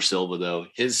concerning for Silva, though.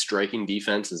 His striking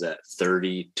defense is at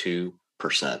 32%.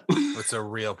 It's a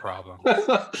real problem.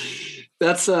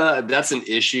 That's an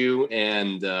issue.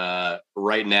 And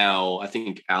right now, I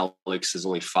think Alex has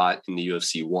only fought in the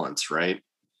UFC once, right?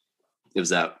 It was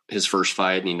that his first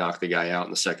fight, and he knocked the guy out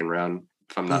in the second round,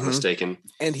 if I'm not mistaken.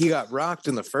 And he got rocked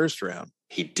in the first round.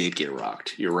 He did get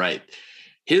rocked. You're right.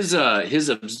 His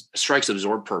strikes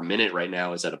absorbed per minute right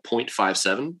now is at a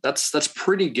 0.57. That's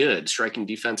pretty good. Striking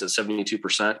defense at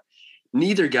 72%.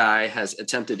 Neither guy has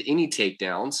attempted any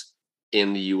takedowns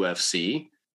in the UFC.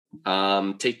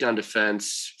 Takedown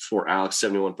defense for Alex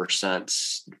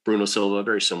 71%. Bruno Silva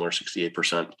very similar,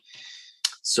 68%.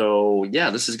 So yeah,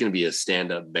 this is going to be a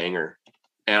stand-up banger.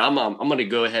 And I'm going to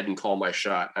go ahead and call my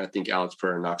shot. I think Alex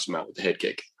Pereira knocks him out with the head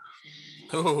kick.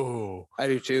 Oh, I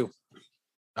do too.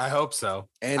 I hope so.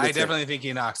 And I definitely think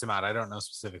he knocks him out. I don't know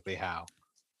specifically how.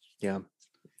 Yeah.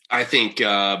 I think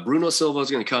Bruno Silva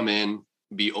is going to come in,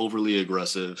 be overly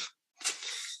aggressive.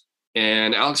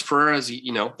 And Alex Pereira,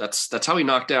 that's how he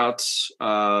knocked out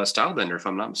Stylebender, if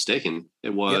I'm not mistaken.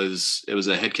 It was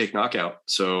a head kick knockout.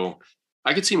 So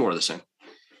I could see more of the same.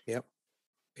 Yep.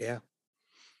 Yeah.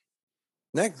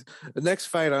 The next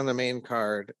fight on the main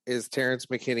card is Terrence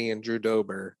McKinney and Drew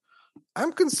Dober.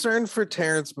 I'm concerned for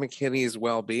Terrence McKinney's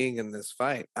well-being in this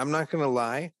fight. I'm not going to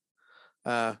lie.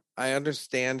 I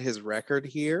understand his record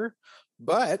here,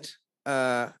 but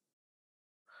and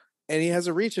he has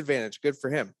a reach advantage. Good for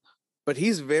him. But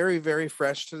he's very, very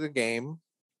fresh to the game.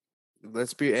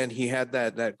 And he had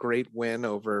that great win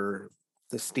over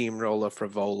the steamroller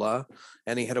Frivola,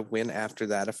 and he had a win after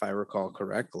that, if I recall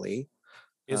correctly.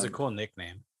 He has a cool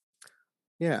nickname.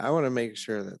 Yeah, I want to make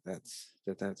sure that's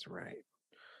right.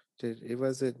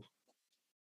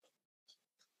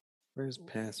 Where's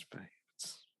past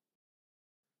fights?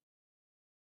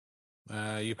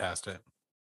 You passed it.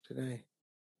 Did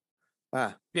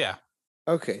I? Yeah.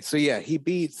 Okay, so yeah, he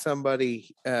beat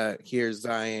somebody here,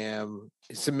 Ziam,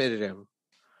 submitted him,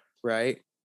 right?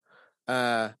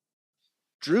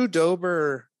 Drew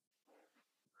Dober's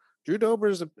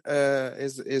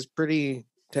is pretty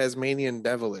Tasmanian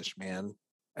devilish, man.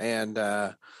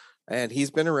 And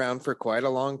he's been around for quite a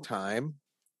long time.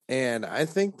 And I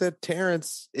think that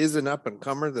Terrence is an up and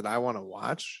comer that I want to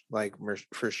watch, like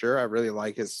for sure. I really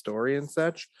like his story and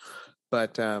such.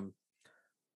 But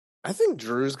I think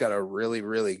Drew's got a really,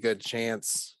 really good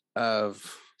chance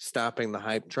of stopping the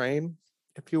hype train,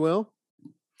 if you will.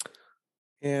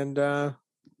 And I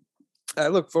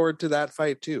look forward to that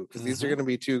fight too, because these are going to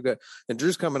be two good. And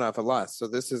Drew's coming off a loss, so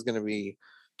this is going to be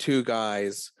two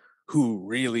guys who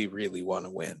really, really want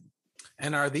to win.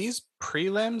 And are these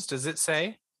prelims? Does it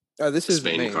say? This is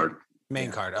main card.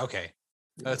 Main card. Okay,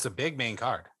 that's a big main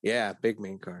card. Yeah, big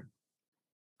main card.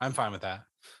 I'm fine with that.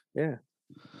 Yeah.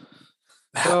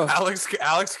 Oh.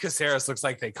 Alex Caceres looks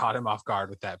like they caught him off guard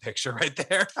with that picture right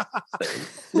there.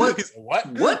 What?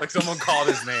 What? Like someone called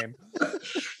his name.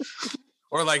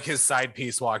 Or like his side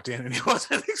piece walked in and he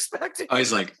wasn't expecting. Oh,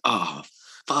 he's like, oh,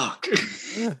 fuck.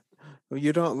 Yeah. Well,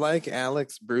 you don't like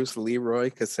Alex Bruce Leroy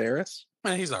Caceres?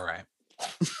 He's all right.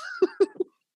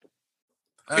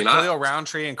 Khalil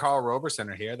Roundtree and Carl Roberson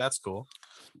are here. That's cool.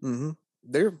 Mm-hmm.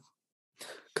 They're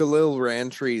Khalil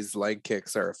Roundtree's leg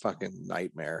kicks are a fucking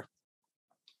nightmare.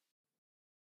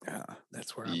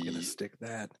 That's where I'm gonna stick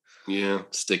that. Yeah,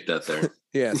 stick that there.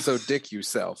 Yeah, so dick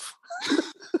yourself.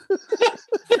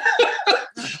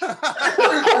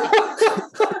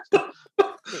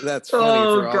 That's funny for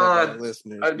all of our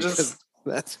listeners. Because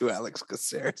that's who Alex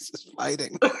Caceres is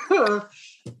fighting. I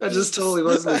just totally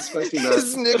wasn't expecting that.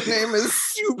 His nickname is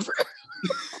Super.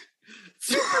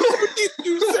 Super Dick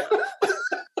Yourself.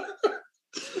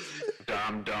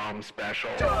 Dom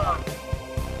special.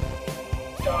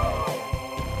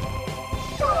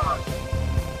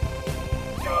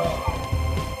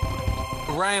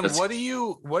 Ryan, what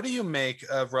do you make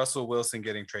of Russell Wilson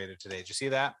getting traded today? Did you see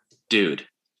that? Dude.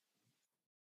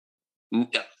 The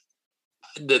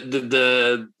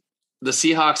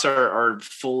Seahawks are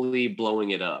fully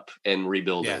blowing it up and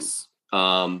rebuilding. Yes.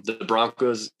 The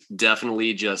Broncos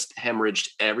definitely just hemorrhaged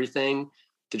everything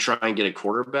to try and get a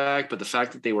quarterback, but the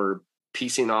fact that they were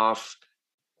piecing off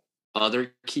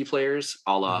other key players,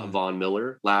 a la Von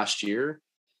Miller last year,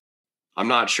 I'm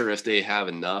not sure if they have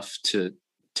enough to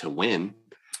win.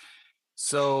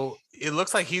 So it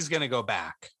looks like he's going to go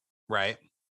back, right?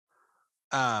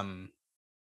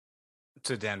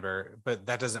 To Denver, but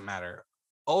that doesn't matter.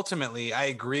 Ultimately, I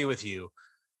agree with you.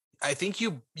 I think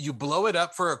you blow it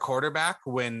up for a quarterback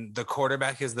when the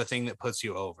quarterback is the thing that puts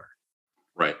you over.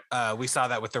 Right. We saw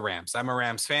that with the Rams. I'm a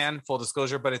Rams fan, full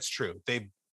disclosure, but it's true.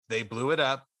 They blew it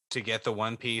up to get the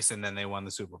one piece, and then they won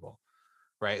the Super Bowl.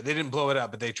 Right? They didn't blow it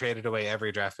up, but they traded away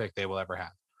every draft pick they will ever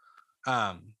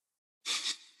have.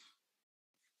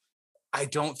 I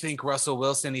don't think Russell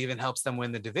Wilson even helps them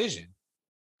win the division.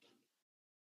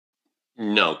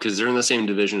 No, because they're in the same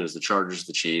division as the Chargers,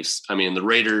 the Chiefs. I mean, the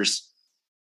Raiders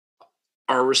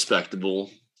are respectable.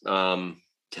 God,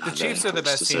 The Chiefs are the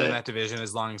best team in that division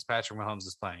as long as Patrick Mahomes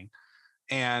is playing.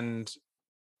 And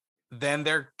then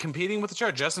they're competing with the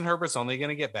Chargers. Justin Herbert's only going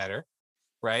to get better,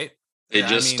 right? They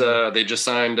just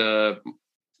signed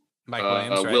Mike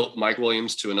Williams, right? Mike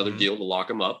Williams to another deal to lock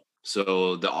him up.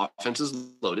 So the offense is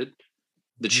loaded.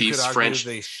 The Chiefs franchise,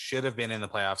 they should have been in the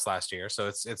playoffs last year, so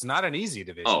it's not an easy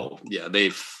division. Oh yeah, they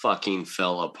fucking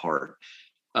fell apart.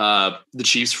 The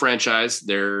Chiefs franchise,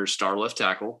 their star left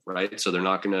tackle, right? So they're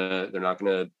not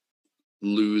gonna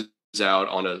lose out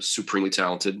on a supremely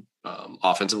talented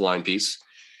offensive line piece.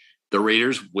 The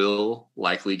Raiders will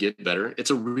likely get better.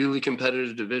 It's a really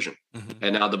competitive division,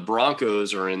 and now the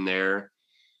Broncos are in there.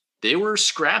 They were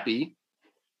scrappy,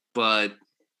 but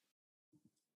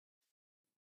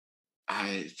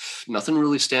nothing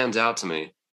really stands out to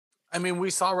me. I mean, we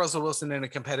saw Russell Wilson in a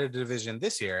competitive division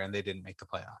this year, and they didn't make the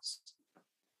playoffs.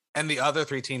 And the other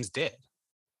three teams did,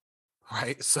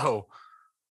 right? So,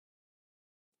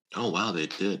 oh wow, they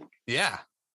did. Yeah,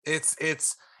 it's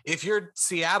if you're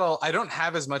Seattle, I don't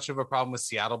have as much of a problem with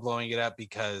Seattle blowing it up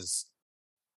because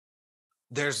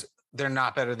they're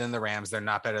not better than the Rams, they're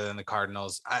not better than the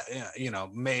Cardinals.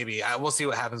 Maybe we'll see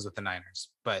what happens with the Niners,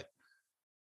 but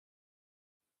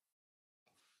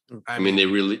I mean, they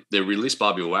released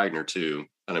Bobby Wagner too,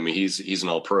 and I mean he's an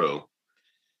All-Pro.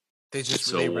 They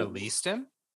released him.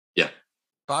 Yeah,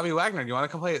 Bobby Wagner. Do you want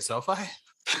to come play at SoFi?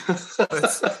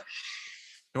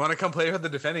 You want to come play with the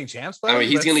defending champs? Buddy?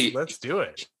 I mean, let's do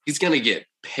it. He's gonna get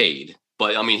paid,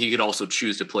 but I mean, he could also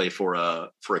choose to play for a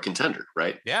contender,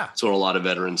 right? Yeah. So a lot of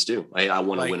veterans do. I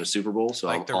want to win a Super Bowl, so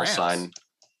I'll sign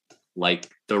like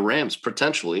the Rams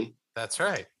potentially. That's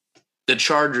right. The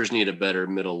Chargers need a better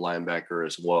middle linebacker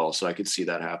as well, so I could see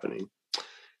that happening.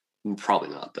 Probably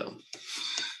not, though.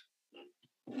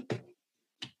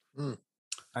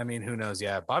 I mean, who knows?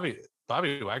 Yeah, Bobby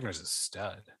Wagner's a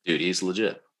stud. Dude, he's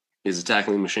legit. He's a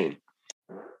tackling machine.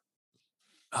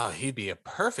 Oh, he'd be a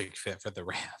perfect fit for the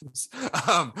Rams.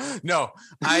 No,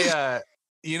 I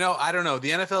don't know.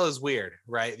 The NFL is weird,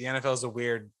 right? The NFL is a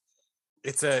weird.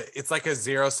 It's like a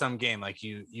zero-sum game. Like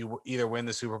you either win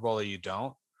the Super Bowl or you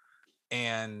don't.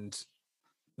 And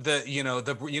what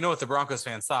the Broncos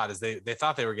fans thought is they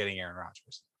thought they were getting Aaron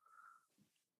Rodgers.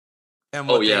 And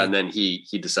and then he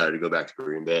decided to go back to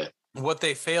Green Bay. What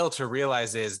they failed to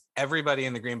realize is everybody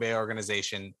in the Green Bay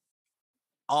organization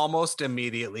almost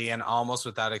immediately and almost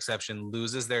without exception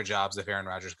loses their jobs if Aaron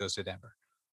Rodgers goes to Denver,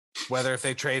 whether if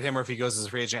they trade him or if he goes as a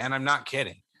free agent. And I'm not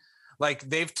kidding. Like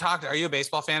they've talked. Are you a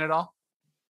baseball fan at all?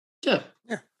 Yeah.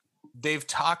 They've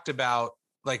talked about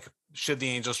like, should the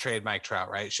Angels trade Mike Trout,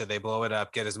 right? Should they blow it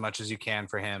up, get as much as you can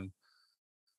for him?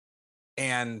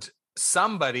 And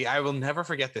somebody, I will never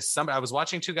forget this. I was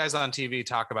watching two guys on TV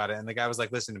talk about it. And the guy was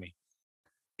like, listen to me.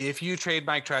 If you trade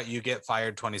Mike Trout, you get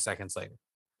fired 20 seconds later.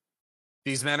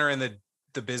 These men are in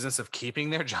the business of keeping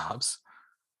their jobs.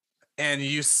 And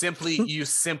you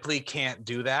simply can't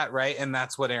do that. Right. And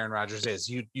that's what Aaron Rodgers is.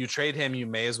 You trade him, you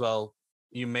may as well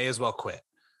quit.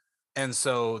 And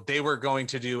so they were going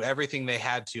to do everything they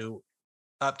had to,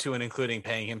 up to and including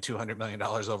paying him $200 million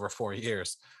over 4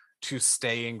 years to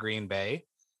stay in Green Bay.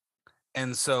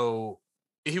 And so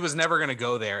he was never going to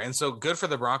go there. And so good for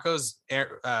the Broncos.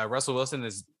 Russell Wilson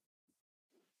is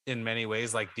in many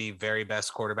ways like the very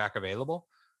best quarterback available.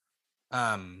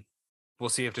 We'll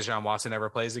see if Deshaun Watson ever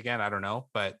plays again. I don't know,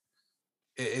 but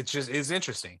it's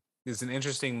interesting. It's an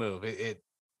interesting move.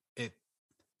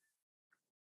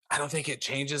 I don't think it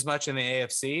changes much in the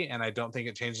AFC, and I don't think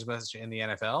it changes much in the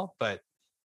NFL, but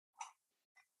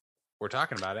we're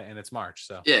talking about it, and it's March.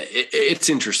 So yeah, it's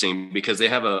interesting because they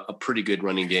have a pretty good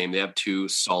running game. They have two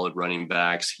solid running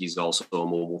backs. He's also a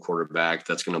mobile quarterback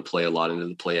that's going to play a lot into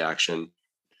the play action.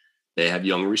 They have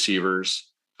young receivers.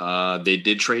 They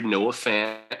did trade Noah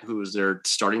Fant, who was their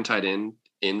starting tight end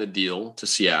in the deal to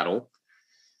Seattle.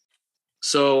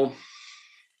 So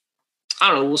I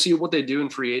don't know. We'll see what they do in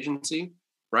free agency.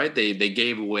 Right? They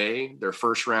gave away their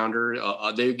first rounder.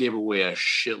 They gave away a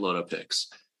shitload of picks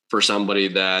for somebody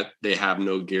that they have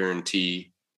no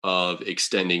guarantee of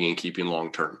extending and keeping long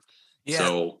term. Yeah.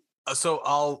 So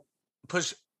I'll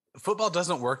push. Football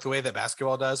doesn't work the way that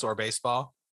basketball does or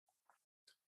baseball.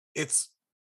 It's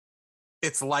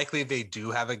likely they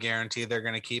do have a guarantee they're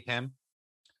going to keep him.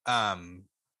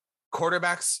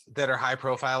 Quarterbacks that are high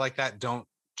profile like that don't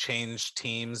change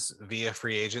teams via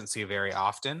free agency very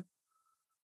often.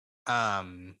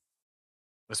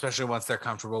 Especially once they're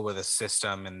comfortable with a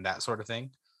system and that sort of thing.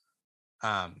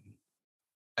 I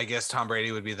I guess Tom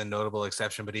Brady would be the notable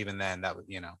exception, but even then, that would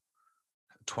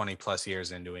 20 plus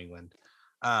years in New England.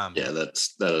 That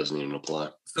doesn't even apply.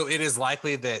 So it is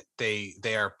likely that they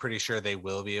are pretty sure they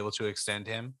will be able to extend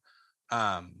him.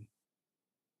 The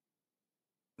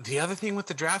other thing with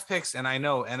the draft picks, and I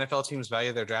know NFL teams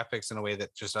value their draft picks in a way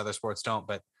that just other sports don't,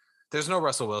 but there's no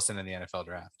Russell Wilson in the NFL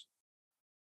draft.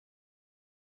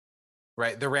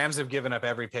 Right? The Rams have given up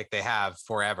every pick they have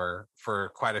forever for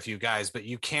quite a few guys, but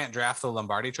you can't draft the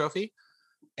Lombardi Trophy,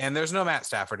 and there's no Matt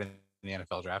Stafford in the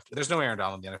NFL draft. There's no Aaron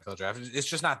Donald in the NFL draft. It's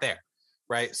just not there.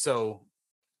 Right. So,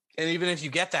 and even if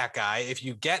you get that guy, if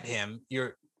you get him,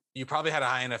 you probably had a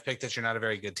high enough pick that you're not a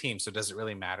very good team. So does it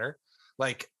really matter?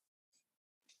 Like,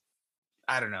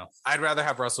 I don't know. I'd rather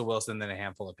have Russell Wilson than a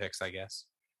handful of picks, I guess.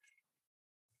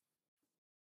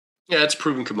 Yeah, it's a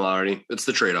proven commodity. It's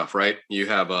the trade-off, right? You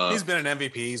have he's been an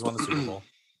MVP. He's won the Super Bowl.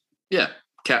 Yeah.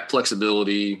 Cap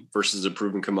flexibility versus a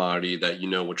proven commodity that you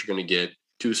know what you're going to get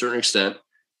to a certain extent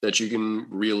that you can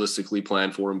realistically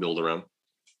plan for and build around.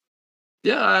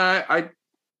 Yeah, I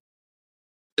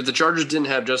if the Chargers didn't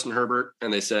have Justin Herbert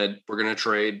and they said we're going to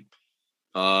trade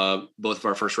both of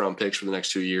our first round picks for the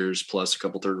next 2 years, plus a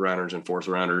couple third rounders and fourth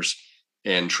rounders,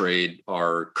 and trade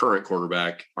our current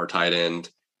quarterback, our tight end,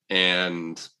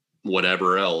 and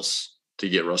whatever else to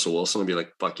get Russell Wilson, I'd be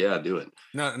like, fuck yeah, do it.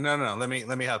 No. Let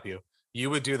me help you.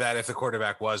 You would do that if the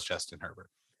quarterback was Justin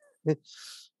Herbert.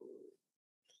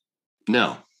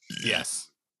 No. Yes.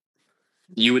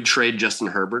 You would trade Justin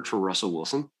Herbert for Russell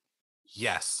Wilson?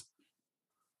 Yes.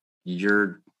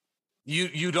 You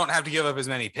don't have to give up as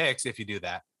many picks if you do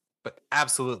that, but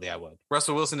absolutely I would.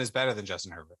 Russell Wilson is better than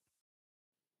Justin Herbert.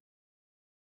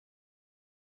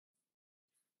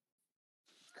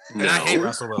 No. And I hate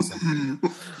Russell Wilson.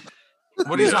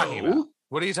 What are you talking about?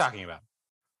 What are you talking about?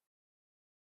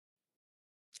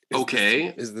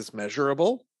 Is this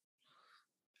measurable?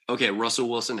 Okay, Russell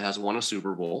Wilson has won a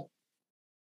Super Bowl.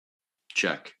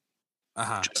 Check.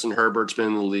 Justin Herbert's been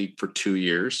in the league for 2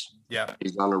 years. Yeah.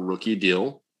 He's on a rookie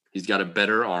deal. He's got a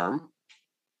better arm.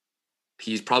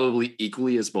 He's probably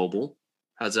equally as mobile.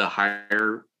 Has a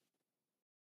higher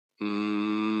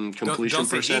completion don't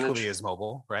say percentage. Equally as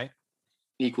mobile, right?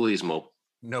 Equally as mobile.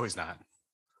 No, he's not.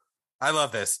 I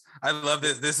love this.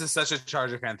 This is such a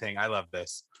Charger fan thing. I love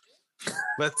this.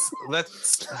 Let's.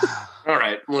 All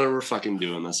right, well, we're fucking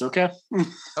doing this, okay?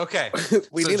 Okay.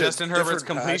 We so need Justin Herbert's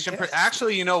completion. podcast.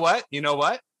 Actually, you know what?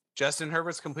 Justin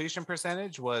Herbert's completion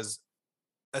percentage was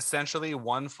essentially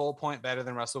 1 full point better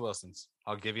than Russell Wilson's.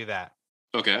 I'll give you that.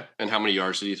 Okay, and how many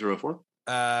yards did he throw for?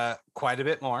 Quite a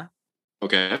bit more.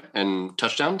 Okay, and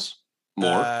touchdowns?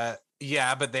 More?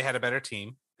 Yeah, but they had a better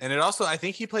team. And it also, I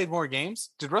think he played more games.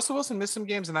 Did Russell Wilson miss some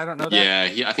games and I don't know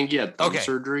that? Yeah, I think he had thumb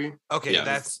surgery. Okay, yeah.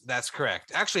 that's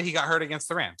correct. Actually, he got hurt against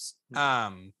the Rams.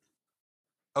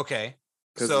 Okay.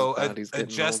 'Cause So his body's getting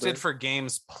adjusted older. for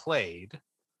games played,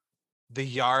 the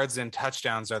yards and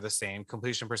touchdowns are the same.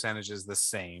 Completion percentage is the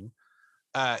same.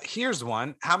 Here's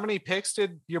one. How many picks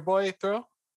did your boy throw?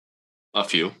 A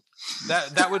few.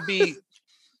 That would be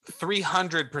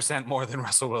 300% more than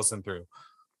Russell Wilson threw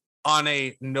on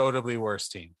a notably worse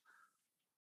team.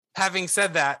 Having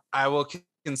said that, I will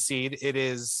concede it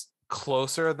is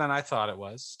closer than I thought it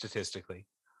was statistically.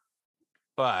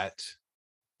 But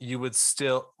you would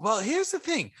still... Well, here's the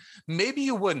thing. Maybe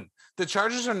you wouldn't. The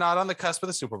Chargers are not on the cusp of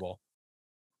the Super Bowl.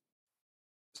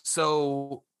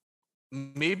 So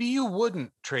maybe you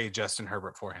wouldn't trade Justin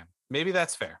Herbert for him. Maybe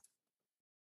that's fair.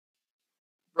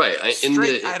 Right.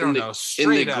 I don't know.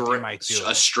 Straight up, you might do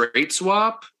a it. straight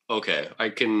swap? Okay. I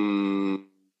can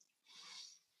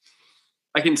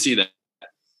see that.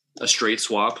 A straight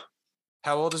swap.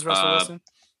 How old is Russell Wilson?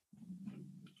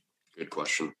 Good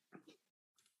question.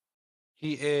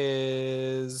 He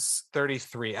is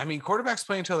 33. I mean, quarterbacks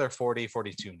play until they're 40,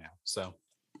 42 now. So,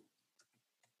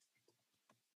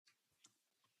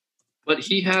 But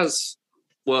he has,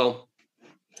 well,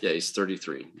 yeah, he's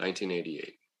 33,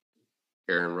 1988.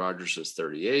 Aaron Rodgers is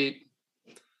 38.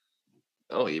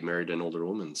 Oh, he married an older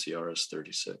woman. Ciara's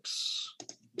 36.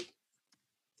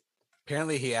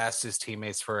 apparently he asked his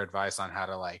teammates for advice on how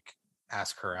to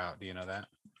ask her out. Do you know that?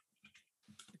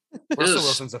 Russell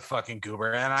Wilson's a fucking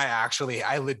goober, and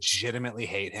I legitimately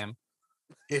hate him.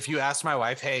 If you ask my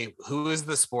wife, hey, who is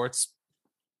the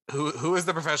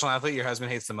professional athlete your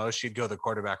husband hates the most, she'd go the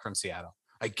quarterback from Seattle.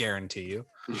 I guarantee you.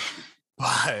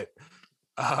 But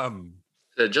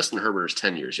Justin Herbert is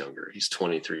 10 years younger. He's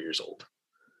 23 years old.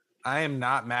 I am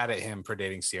not mad at him for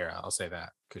dating Ciara. I'll say that,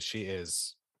 because she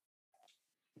is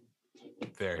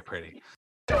very pretty.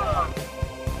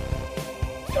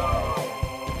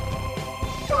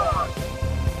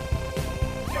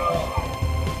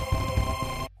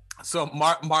 So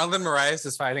Marlon Moraes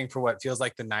is fighting for what feels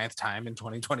like the 9th time in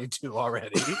 2022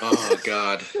 already. Oh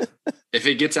God! If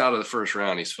it gets out of the first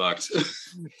round, he's fucked.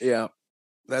 Yeah,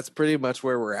 that's pretty much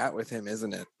where we're at with him,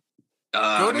 isn't it?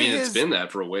 I mean, it's been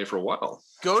that for a while.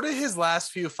 Go to his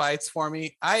last few fights for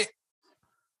me. I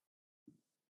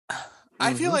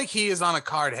feel like he is on a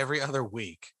card every other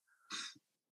week.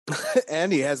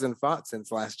 And he hasn't fought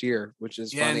since last year, which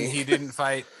is funny. And he didn't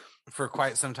fight for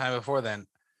quite some time before then.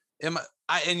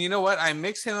 And you know what? I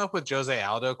mix him up with Jose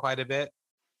Aldo quite a bit,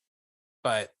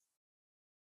 and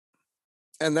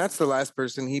that's the last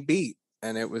person he beat,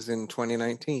 and it was in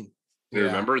 2019. Yeah.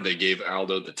 Remember, they gave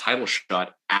Aldo the title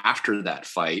shot after that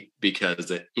fight because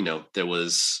there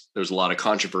was a lot of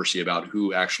controversy about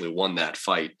who actually won that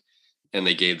fight, and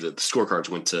they gave the scorecards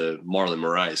went to Marlon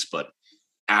Moraes. But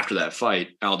after that fight,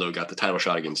 Aldo got the title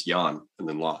shot against Jan and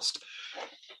then lost.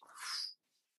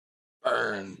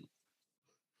 Burn.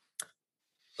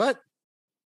 But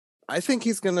I think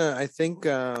he's gonna. I think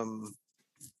Song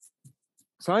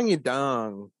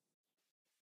Yadong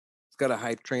has got a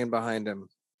hype train behind him.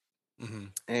 Mm-hmm.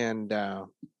 And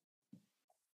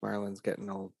Marlon's getting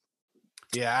old.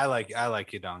 Yeah, I like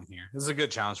Yadong here. This is a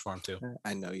good challenge for him too.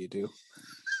 I know you do.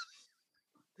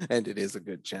 And it is a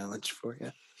good challenge for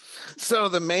you. So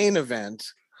the main event.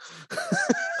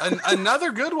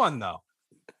 Another good one though.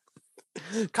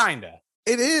 Kinda.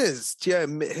 It is. Yeah,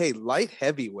 hey, light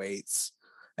heavyweights.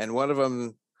 And one of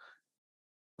them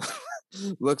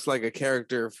looks like a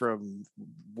character from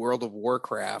World of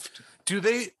Warcraft.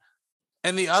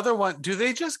 And the other one, do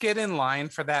they just get in line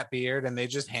for that beard and they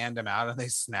just hand him out and they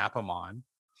snap him on?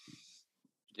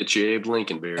 Get shaved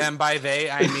Lincoln beard. And by they,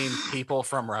 I mean people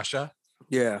from Russia.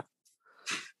 Yeah.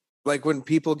 Like when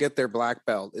people get their black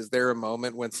belt, is there a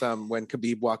moment when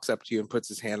Khabib walks up to you and puts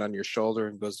his hand on your shoulder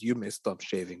and goes, "You may stop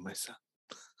shaving, my son.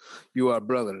 You are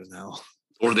brother now."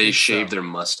 Or they shave their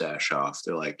mustache off.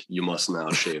 They're like, "You must now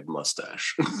shave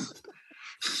mustache."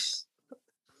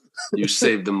 You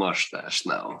saved the mustache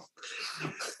now.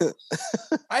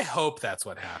 I hope that's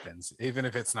what happens. Even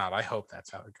if it's not, I hope that's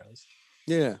how it goes.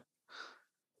 Yeah.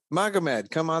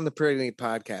 Magomed, come on the Pretty Neat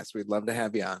Podcast. We'd love to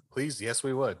have you on. Please, yes,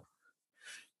 we would.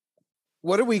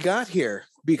 What do we got here?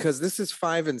 Because this is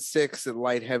 5 and 6 at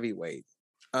light heavyweight.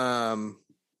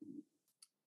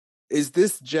 Is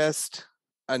this just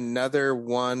another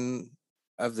one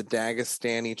of the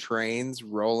Dagestani trains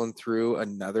rolling through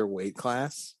another weight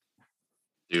class?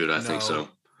 Dude, I think so.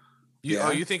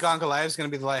 You think Ankalaev is going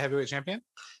to be the light heavyweight champion?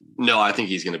 No, I think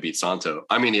he's going to beat Santos.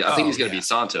 I mean, I think he's going to beat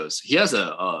Santos. He has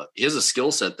a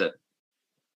skill set that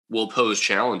will pose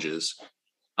challenges.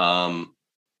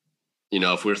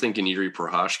 If we're thinking Yuri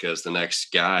Prochazka is the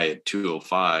next guy at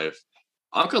 205,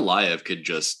 Ankalaev could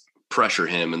just pressure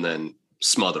him and then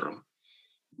smother him.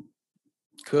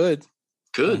 Could.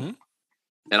 Mm-hmm.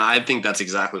 And I think that's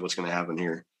exactly what's going to happen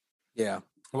here. Yeah.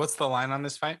 What's the line on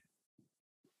this fight?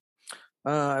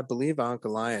 I believe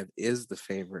Ankalaev is the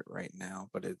favorite right now,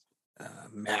 but it's a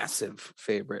massive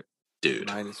favorite. Dude.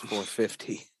 Minus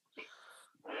 450.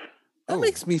 That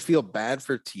makes me feel bad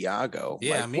for Thiago.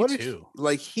 Yeah, me too.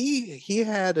 He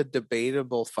had a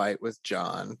debatable fight with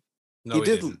John. No, he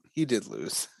didn't. He did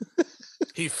lose.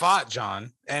 He fought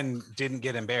John and didn't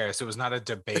get embarrassed. It was not a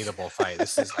debatable fight.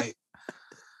 This is it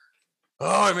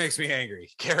makes me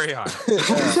angry. Carry on.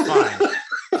 Fine.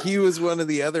 He was one of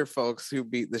the other folks who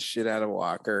beat the shit out of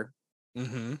Walker.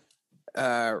 Mm-hmm.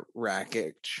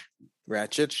 Rakic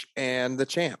and the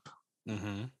champ.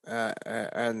 Mm-hmm.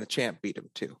 And the champ beat him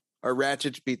too. Or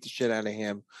Rakic beat the shit out of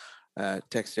him.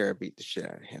 Teixeira beat the shit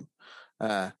out of him.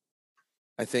 I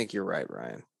think you're right,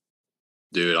 Ryan.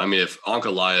 Dude, I mean, if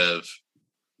Ankalaev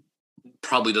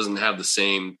probably doesn't have the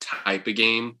same type of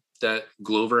game that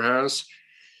Glover has,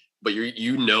 but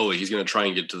he's going to try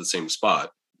and get to the same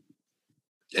spot.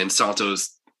 And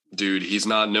Santos, dude, he's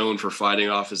not known for fighting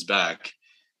off his back.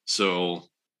 So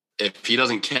if he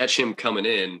doesn't catch him coming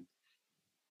in,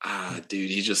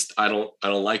 dude, I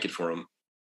don't like it for him.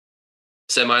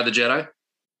 Semi the Jedi?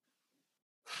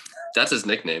 That's his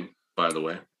nickname, by the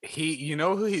way.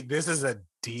 This is a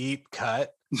deep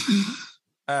cut.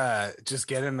 Just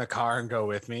get in the car and go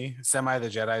with me. Semi the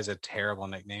Jedi is a terrible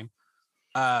nickname.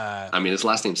 I mean, his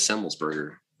last name's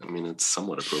Semmelsberger. I mean, it's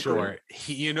somewhat appropriate. Sure.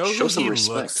 Who he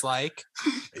looks like?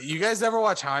 You guys ever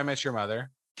watch How I Met Your Mother?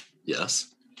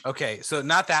 Yes. Okay, so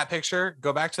not that picture.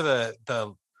 Go back to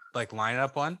the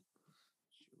lineup one.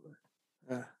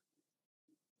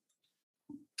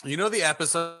 You know the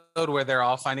episode where they're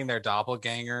all finding their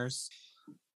doppelgangers?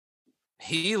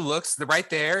 He looks right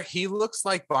there. He looks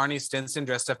like Barney Stinson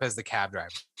dressed up as the cab driver.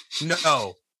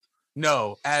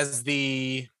 No, as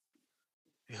the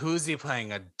Who's he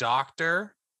playing? A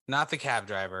doctor? Not the cab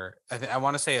driver. I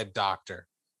want to say a doctor.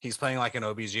 He's playing like an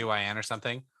OBGYN or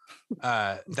something.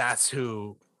 That's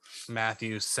who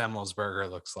Matthew Semmelsberger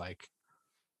looks like.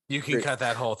 You can cut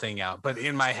that whole thing out, but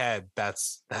in my head,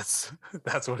 that's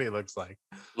what he looks like.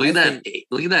 Look at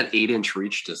that 8-inch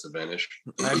reach disadvantage.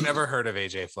 I've never heard of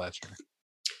AJ Fletcher.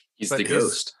 He's the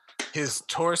ghost. His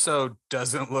torso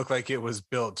doesn't look like it was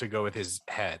built to go with his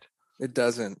head. It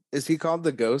doesn't. Is he called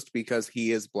the ghost because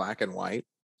he is black and white?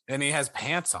 And he has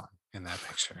pants on in that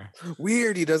picture.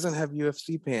 Weird. He doesn't have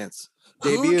UFC pants.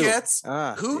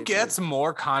 Who gets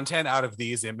more content out of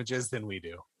these images than we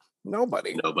do?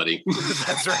 Nobody.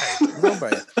 That's right.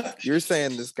 Nobody. You're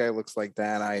saying this guy looks like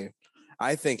that.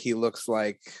 I think he looks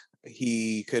like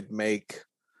he could make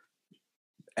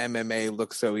MMA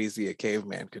look so easy a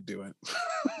caveman could do it.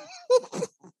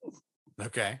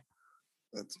 Okay.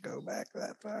 Let's go back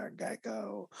that far.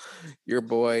 Geico. Your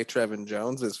boy Trevin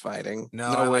Jones is fighting.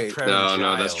 No, wait.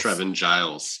 No, that's Trevin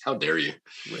Giles. How dare you?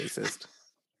 Racist.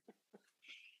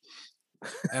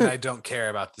 And I don't care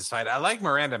about this fight. I like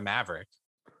Miranda Maverick.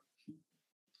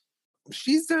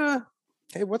 She's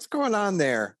hey, what's going on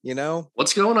there? You know?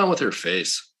 What's going on with her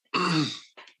face?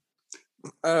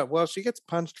 Well, she gets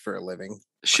punched for a living.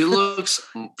 She looks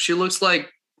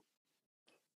like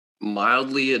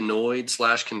mildly annoyed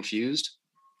 / confused.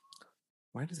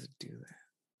 Why does it do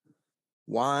that?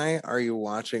 Why are you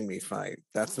watching me fight?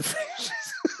 That's the thing.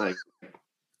 Like,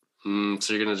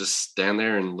 so you're gonna just stand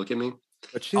there and look at me?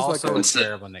 But she's also like a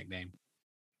terrible nickname.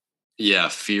 Yeah,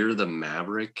 Fear the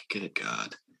Maverick. Good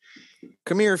God.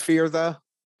 Come here, Fear the.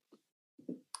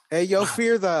 Hey, yo,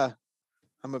 Fear the.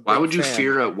 I'm a big Why would you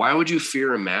fan. Why would you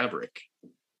fear a Maverick?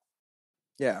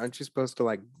 Yeah, aren't you supposed to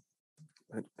like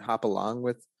hop along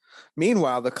with?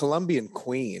 Meanwhile, the Colombian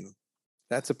Queen.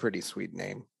 That's a pretty sweet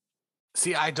name.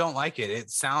 See, I don't like it. It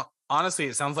sounds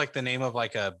like the name of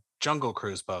like a Jungle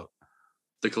Cruise boat.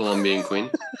 The Colombian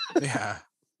Queen. Yeah.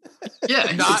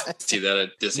 Yeah, not see that at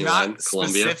Disneyland, not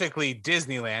Colombia. Specifically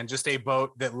Disneyland, just a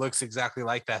boat that looks exactly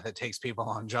like that takes people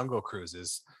on jungle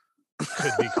cruises.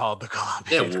 Could be called the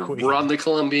Colombian Queen. We're on the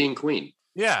Colombian Queen.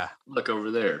 Yeah. Look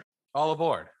over there. All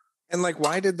aboard. And like,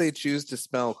 why did they choose to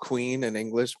spell Queen in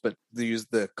English, but they use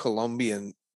the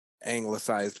Colombian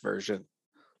anglicized version?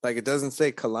 Like, it doesn't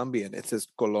say Colombian; it says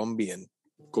Colombian.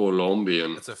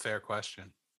 Colombian. That's a fair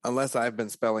question. Unless I've been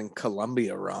spelling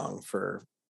Colombia wrong for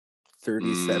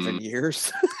 37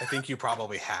 years. I think you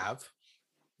probably have.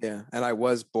 Yeah, and I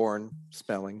was born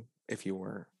spelling, if you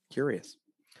were curious.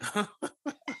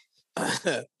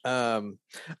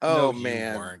 No,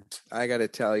 man, weren't. I got to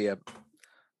tell you,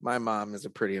 my mom is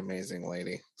a pretty amazing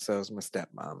lady. So is my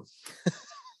stepmom.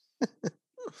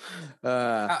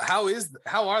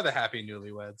 How are the happy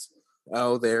newlyweds?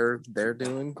 Oh, they're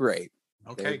doing great.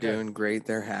 Okay, they're doing great.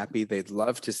 They're happy. They'd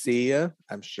love to see you,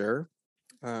 I'm sure.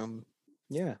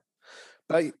 Yeah.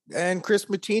 And Chris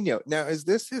Moutinho. Now, is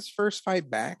this his first fight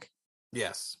back?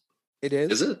 Yes. It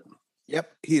is. Is it?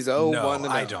 Yep. He's 0-1.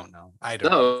 I don't know. I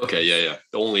don't. Oh, okay. Yeah.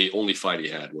 The only fight he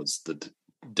had was the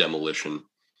demolition.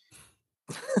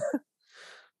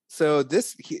 So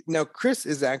now Chris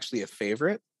is actually a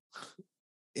favorite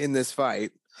in this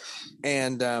fight,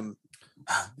 and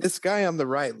this guy on the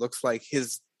right looks like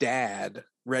his dad,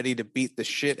 ready to beat the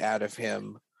shit out of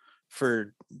him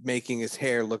for making his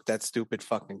hair look that stupid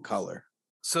fucking color.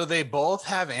 So they both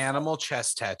have animal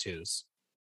chest tattoos.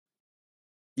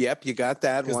 Yep, you got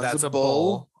that. Because One's that's a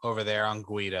bull over there on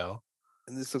Guido.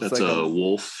 And this looks That's like a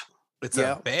wolf. It's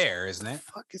a bear, isn't it? What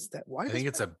the fuck is that? Why? I think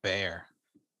it's a bear.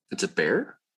 It's a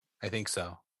bear? I think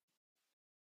so.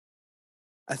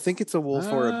 I think it's a wolf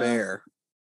or a bear.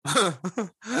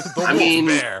 The I mean,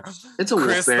 wolf bear. It's a wolf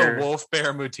Chris bear. the wolf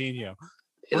bear Moutinho.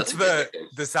 Yeah, What's that's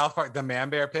the South Park, the man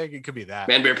bear pig? It could be that.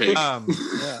 Man bear pig.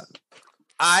 Yeah.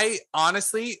 I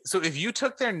honestly, so if you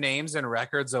took their names and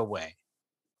records away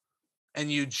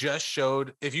and you just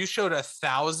showed, if you showed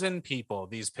 1,000 people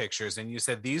these pictures and you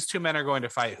said these two men are going to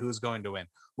fight, who's going to win?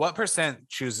 What %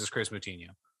 chooses Chris Moutinho?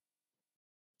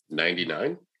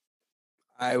 99?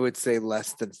 I would say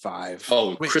less than 5.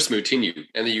 Oh, Wait. Chris Moutinho.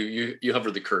 And then you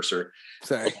hover the cursor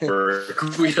Sorry. for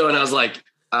Guido, and I was like,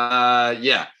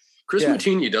 yeah. Chris Yeah.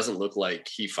 Moutinho doesn't look like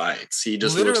he fights. He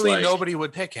just Literally looks like nobody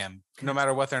would pick him, no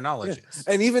matter what their knowledge is.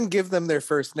 And even give them their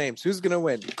first names. Who's going to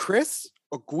win? Chris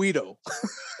or Guido?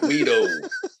 Guido.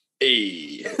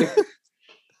 Hey.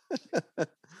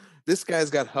 This guy's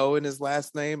got Ho in his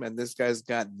last name, and this guy's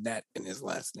got Net in his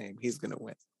last name. He's going to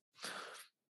win.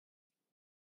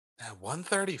 At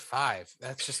 135.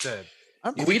 That's just a.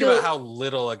 I'm You think Guido- about how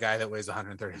little a guy that weighs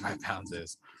 135 pounds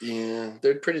is. Yeah,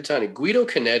 they're pretty tiny. Guido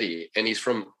Canetti, and he's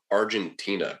from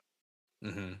Argentina.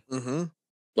 Mm-hmm. Mm-hmm.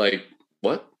 Like,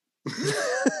 what?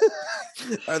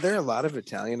 Are there a lot of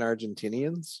Italian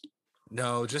Argentinians?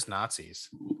 No, just Nazis.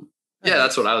 Yeah,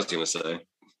 that's what I was gonna say.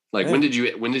 Like, Yeah.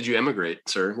 when did you emigrate,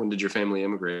 sir? When did your family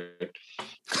emigrate?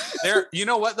 You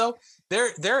know what though?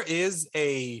 There is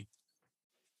a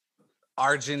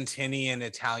Argentinian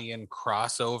Italian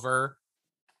crossover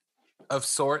of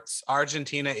sorts.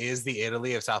 Argentina is the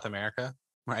Italy of South America,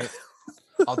 right?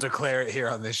 I'll declare it here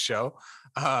on this show.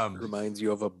 Reminds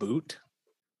you of a boot.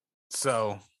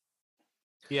 So,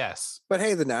 yes, But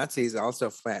hey, the Nazis also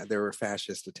there were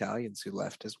fascist Italians who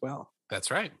left as well. that's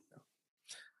right.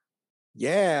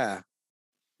 Yeah.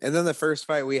 And then the first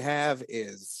fight we have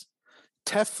is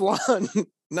Teflon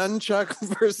Nunchuck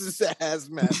versus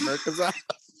Hazmat Merkazov.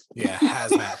 Yeah,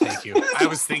 hazmat. Thank you. I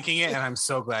was thinking it, and I'm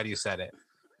so glad you said it.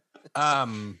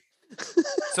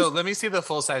 So let me see the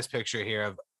full size picture here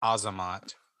of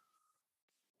Azamat.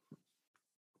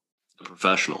 A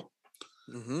professional.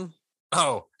 Mm-hmm.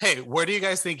 Oh, hey, where do you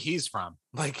guys think he's from?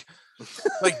 Like,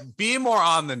 be more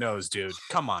on the nose, dude.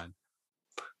 Come on.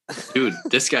 Dude,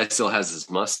 this guy still has his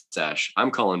mustache.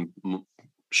 I'm calling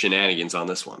shenanigans on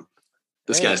this one.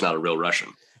 This Hey. guy's not a real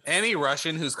Russian. Any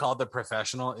Russian who's called the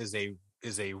professional is a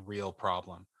real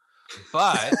problem.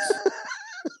 But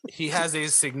he has a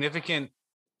significant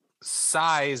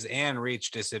size and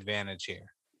reach disadvantage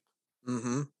here.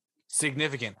 Mm-hmm.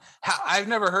 Significant. I've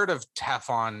never heard of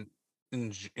Teflon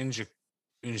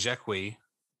Injekwi.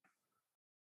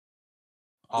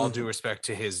 All due respect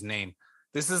to his name.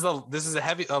 This is a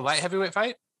light heavyweight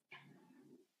fight.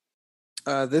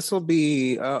 This will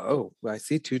be. I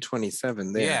see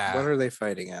 227 there. Yeah. What are they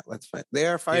fighting at? Let's fight. They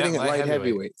are fighting at light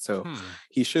heavyweight. So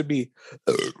he should be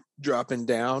dropping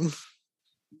down,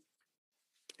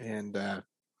 and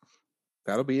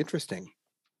that'll be interesting.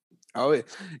 Oh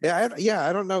yeah.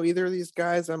 I don't know either of these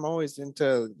guys. I'm always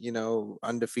into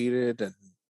undefeated and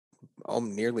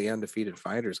nearly undefeated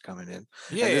fighters coming in.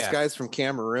 Yeah, and this guy's from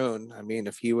Cameroon. I mean,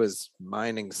 if he was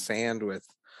mining sand with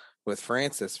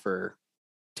Francis for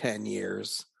 10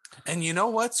 years. And you know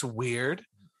what's weird?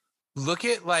 Look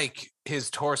at like his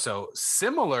torso,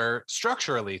 similar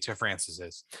structurally to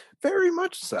Francis's. Very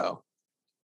much so.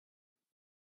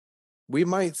 We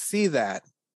might see that.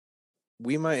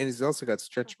 And he's also got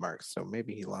stretch marks, so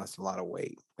maybe he lost a lot of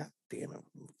weight. God damn it.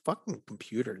 Fucking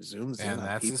computer zooms in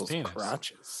on people's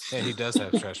crotches. Yeah, he does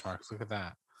have stretch marks. Look at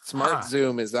that. Smart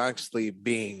Zoom is actually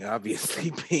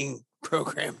obviously being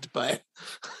programmed by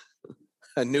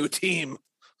a new team.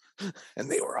 And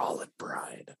they were all at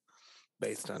Pride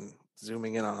based on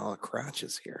zooming in on all the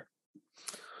crotches here.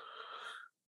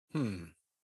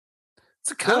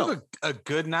 It's kind of a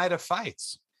good night of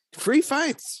fights. Free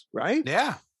fights, right?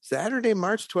 Yeah. Saturday,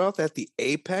 March 12th at the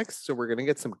Apex. So we're going to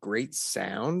get some great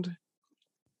sound,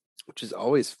 which is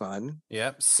always fun.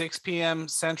 Yep. 6 p.m.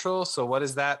 Central. So what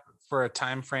is that for a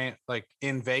time frame? Like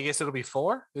in Vegas, it'll be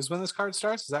 4 is when this card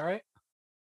starts. Is that right?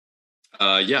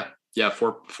 Yeah,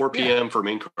 4 p.m. for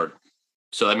main card.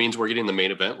 So that means we're getting the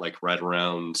main event like right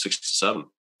around 6 to 7.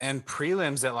 And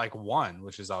prelims at like 1,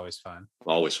 which is always fun.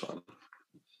 Always fun.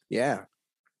 Yeah.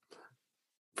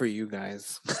 For you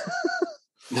guys.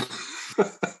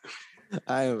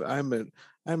 I'm in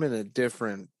a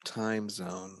different time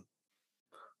zone.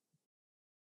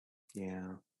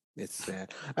 Yeah, it's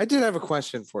sad. I did have a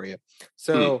question for you.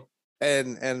 So,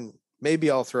 and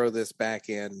maybe I'll throw this back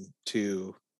in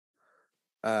to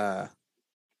the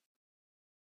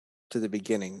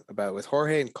beginning about with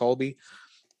Jorge and Colby.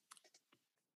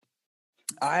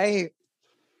 I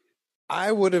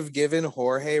would have given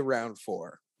Jorge round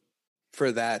 4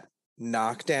 for that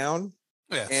knockdown.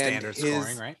 Yeah, standard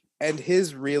scoring, right? And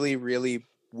his really, really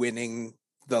winning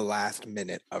the last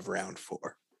minute of round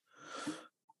 4.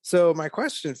 So my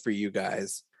question for you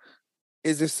guys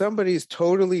is, if somebody's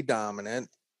totally dominant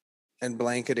and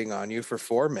blanketing on you for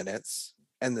 4 minutes,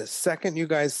 and the second you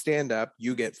guys stand up,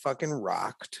 you get fucking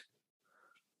rocked,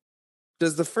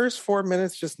 does the first 4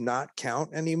 minutes just not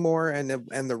count anymore? And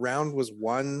the round was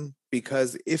won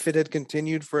because if it had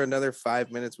continued for another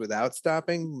 5 minutes without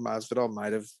stopping, Masvidal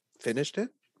might have finished it.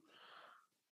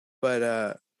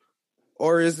 But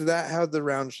or is that how the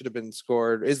round should have been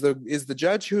scored? Is the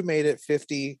judge who made it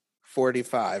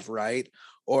 50-45 right?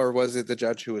 Or was it the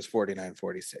judge who was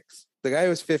 49-46? The guy who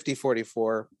was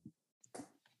 50-44.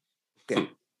 Yeah,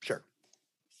 sure.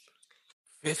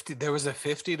 50. There was a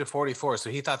 50-44,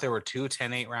 so he thought there were 2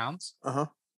 10-8 rounds.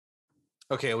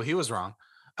 Okay, well he was wrong.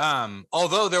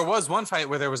 Although there was one fight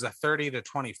where there was a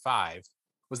 30-25.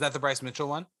 Was that the Bryce Mitchell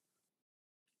one?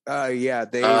 Yeah,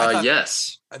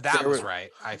 yes. That was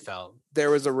right. I felt there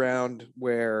was a round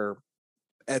where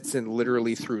Edson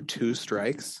literally threw 2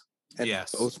 strikes And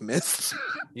yes, both missed.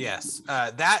 yes.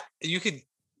 That you could.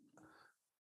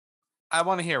 I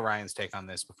want to hear Ryan's take on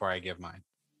this before I give mine.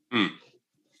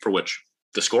 For which?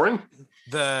 The scoring?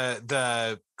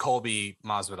 The Colby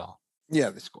Masvidal. Yeah,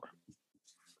 the score.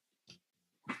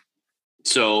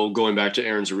 So going back to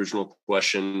Aaron's original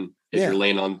question, if you're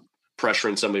laying on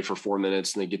pressuring somebody for 4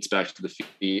 minutes and it gets back to the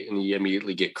feet and you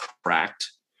immediately get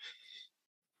cracked.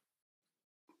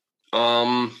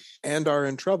 And are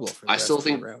in trouble for the I rest still of the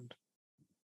think round.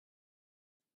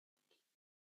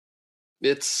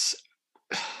 it's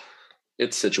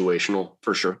situational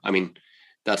for sure. I mean,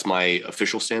 that's my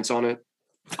official stance on it.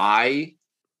 I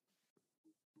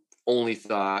only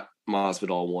thought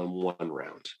Masvidal won one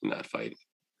round in that fight.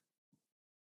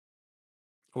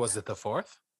 Was it the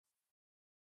fourth?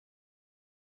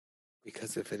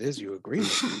 Because if it is, you agree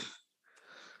with me.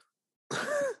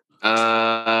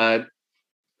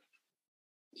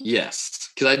 Yes,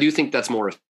 because I do think that's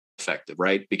more effective,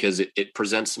 right? Because it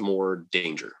presents more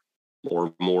danger,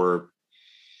 more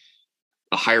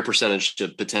a higher percentage to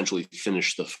potentially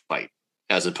finish the fight,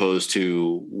 as opposed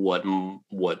to what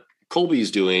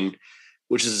Colby's doing,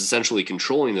 which is essentially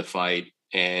controlling the fight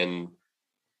and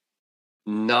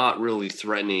not really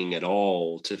threatening at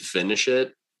all to finish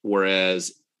it.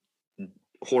 Whereas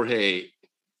Jorge,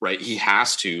 right, he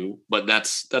has to, but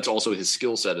that's also his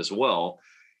skill set as well,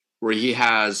 where he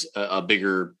has a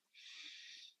bigger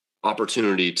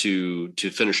opportunity to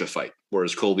finish a fight.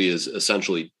 Whereas Colby is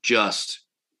essentially just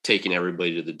taking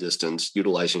everybody to the distance,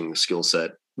 utilizing the skill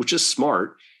set, which is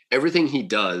smart. Everything he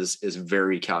does is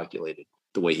very calculated.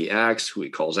 The way he acts, who he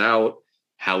calls out,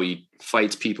 how he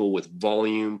fights people with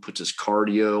volume, puts his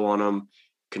cardio on them,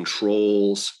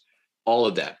 controls, all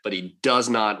of that. But he does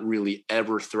not really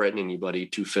ever threaten anybody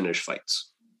to finish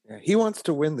fights. Yeah, he wants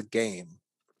to win the game,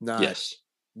 not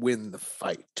win the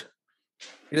fight.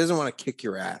 He doesn't want to kick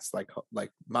your ass like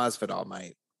Masvidal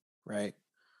might, right?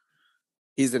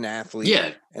 He's an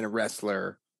athlete and a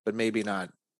wrestler, but maybe not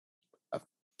a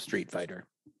street fighter.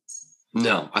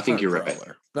 No, I think you're right.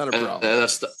 Not a brawler.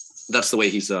 That's the way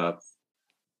he's that's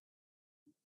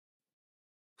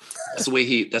the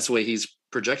way he's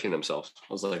projecting himself.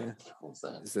 I was like, what's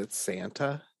that? Is it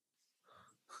Santa?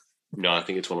 No, I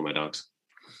think it's one of my dogs.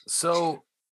 So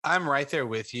I'm right there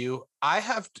with you.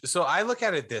 I look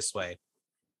at it this way.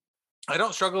 I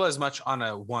don't struggle as much on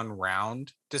a 1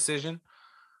 round decision,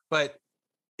 but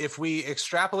if we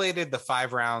extrapolated the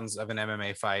 5 rounds of an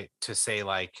MMA fight to say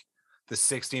like the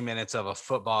 60 minutes of a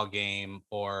football game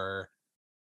or,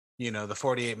 the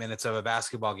 48 minutes of a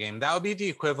basketball game, that would be the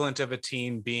equivalent of a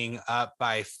team being up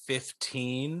by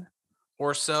 15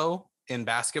 or so in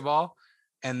basketball.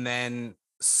 And then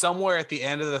somewhere at the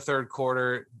end of the third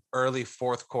quarter, early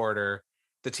fourth quarter,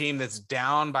 the team that's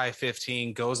down by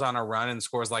 15 goes on a run and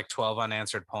scores like 12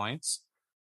 unanswered points.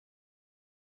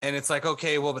 And it's like,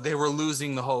 okay, well, but they were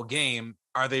losing the whole game.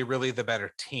 Are they really the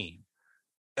better team?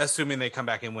 Assuming they come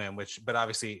back and win, but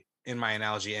obviously in my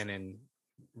analogy and in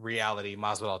reality,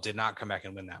 Masvidal did not come back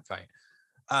and win that fight.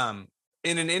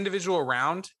 In an individual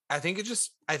round, I think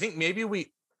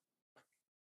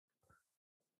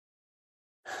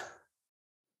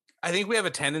we have a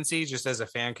tendency just as a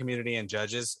fan community and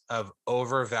judges of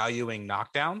overvaluing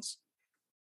knockdowns.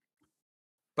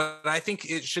 But I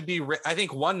think it should be, I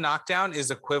think 1 knockdown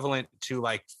is equivalent to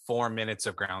like 4 minutes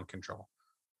of ground control.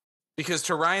 Because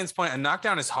to Ryan's point, a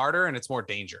knockdown is harder and it's more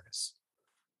dangerous.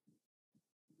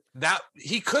 That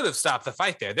he could have stopped the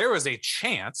fight there. There was a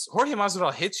chance. Jorge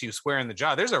Masvidal hits you square in the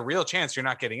jaw. There's a real chance you're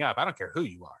not getting up. I don't care who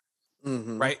you are.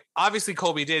 Mm-hmm. Right? Obviously,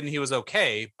 Colby did and he was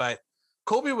okay, but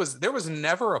there was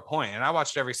never a point, and I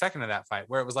watched every second of that fight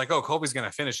where it was like, oh, Colby's going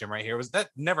to finish him right here. That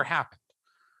never happened.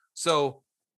 So,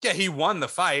 yeah, he won the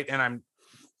fight, and I'm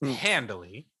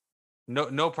handily,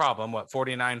 no problem. What,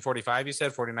 49-45, you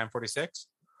said? 49-46?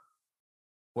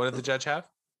 What did the judge have?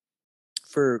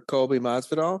 For Colby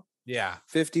Masvidal? Yeah.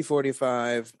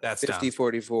 50-45, That's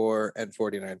 50-44, and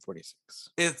 49-46.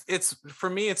 It's for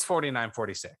me, it's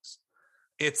 49-46.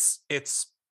 It's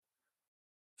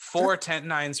 4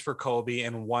 10-9s for Colby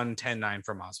and 1 10-9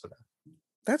 for Masvidal.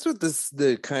 That's what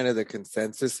the kind of the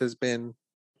consensus has been.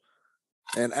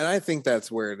 And I think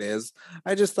that's where it is.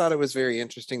 I just thought it was very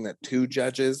interesting that 2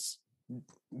 judges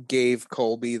gave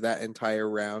Colby that entire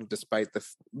round, despite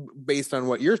based on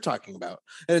what you're talking about.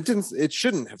 And it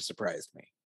shouldn't have surprised me.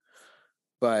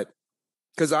 But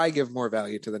because I give more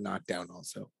value to the knockdown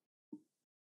also.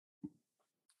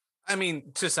 I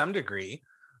mean, to some degree,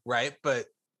 right? But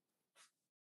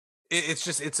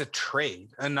it's a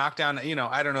trade. A knockdown,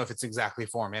 I don't know if it's exactly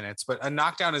 4 minutes, but a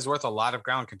knockdown is worth a lot of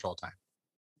ground control time.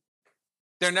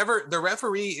 the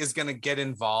referee is going to get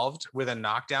involved with a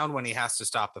knockdown when he has to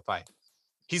stop the fight.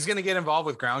 He's going to get involved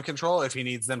with ground control if he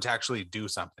needs them to actually do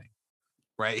something,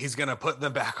 right? He's going to put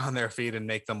them back on their feet and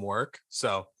make them work.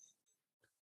 So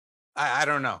I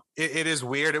don't know. It is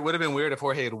weird. It would have been weird if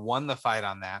Jorge had won the fight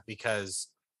on that, because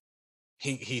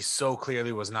he so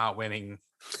clearly was not winning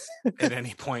at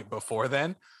any point before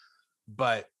then.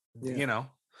 But, you know,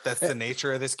 that's the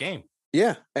nature of this game.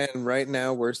 Yeah. And right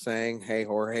now we're saying, hey,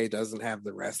 Jorge doesn't have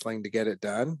the wrestling to get it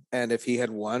done. And if he had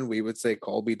won, we would say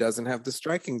Colby doesn't have the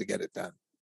striking to get it done.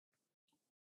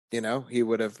 You know, he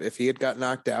would have, if he had got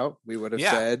knocked out, we would have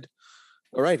said,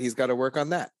 all right, he's got to work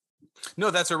on that.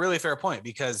 No, that's a really fair point,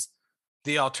 because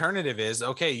the alternative is,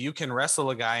 okay, you can wrestle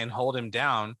a guy and hold him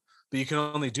down, but you can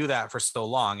only do that for so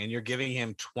long. And you're giving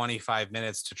him 25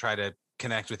 minutes to try to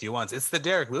connect with you once. It's the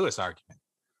Derek Lewis argument.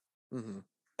 Mm-hmm.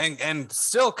 And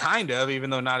still kind of, even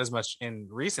though not as much in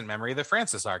recent memory, the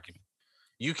Francis argument.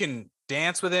 You can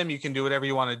dance with him. You can do whatever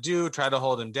you want to do. Try to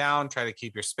hold him down. Try to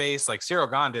keep your space. Like Cyril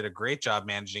Gahn did a great job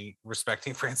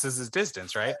respecting Francis's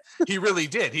distance, right? He really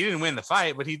did. He didn't win the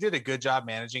fight, but he did a good job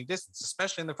managing distance,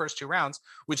 especially in the first 2 rounds,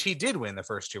 which he did win the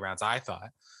first 2 rounds, I thought.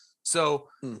 So,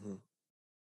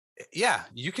 yeah,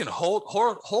 you can hold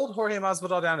Jorge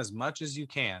Masvidal down as much as you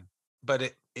can,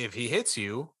 but if he hits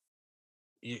you,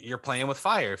 you're playing with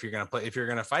fire if you're going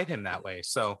to fight him that way.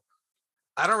 So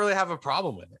I don't really have a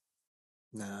problem with it.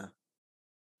 Nah.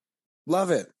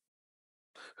 Love it.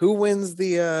 Who wins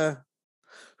the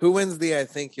I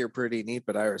think you're pretty neat,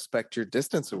 but I respect your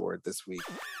distance award this week?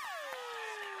 Wow.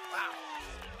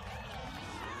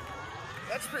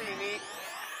 That's pretty neat.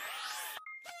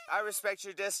 I respect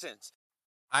your distance.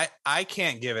 I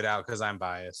can't give it out because I'm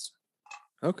biased.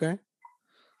 Okay.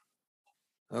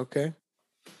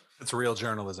 It's real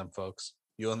journalism, folks.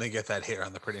 You only get that here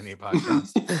on the Pretty Neat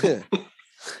podcast.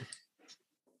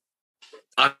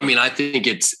 I mean, I think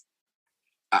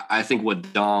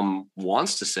what Dom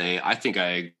wants to say, I think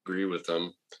I agree with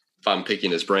him. If I'm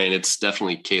picking his brain, it's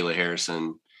definitely Kayla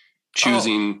Harrison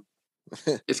choosing.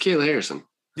 It's Kayla Harrison.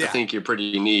 Yeah. I think you're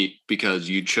pretty neat because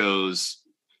you chose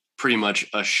pretty much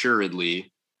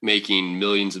assuredly making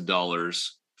millions of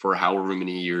dollars for however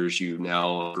many years you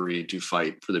now agreed to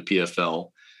fight for the PFL,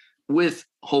 with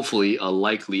hopefully a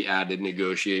likely added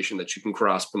negotiation that you can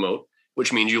cross promote,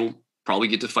 which means you'll probably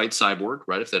get to fight Cyborg,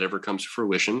 right? If that ever comes to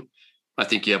fruition. I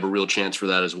think you have a real chance for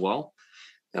that as well.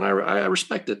 And I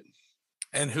respect it.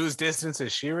 And whose distance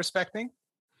is she respecting?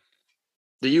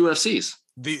 The UFC's.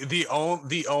 The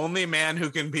only man who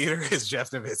can beat her is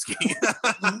Jeff Nowitzki.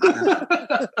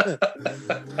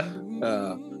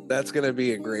 That's going to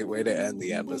be a great way to end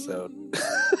the episode.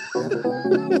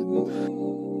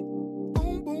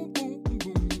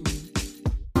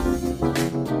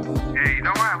 Yeah, you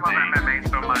know why I love MMA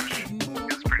so much?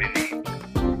 It's pretty neat.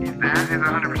 That is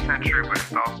 100% true, but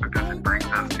it's also because it brings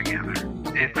us together.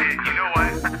 You know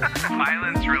what?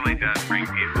 Violence really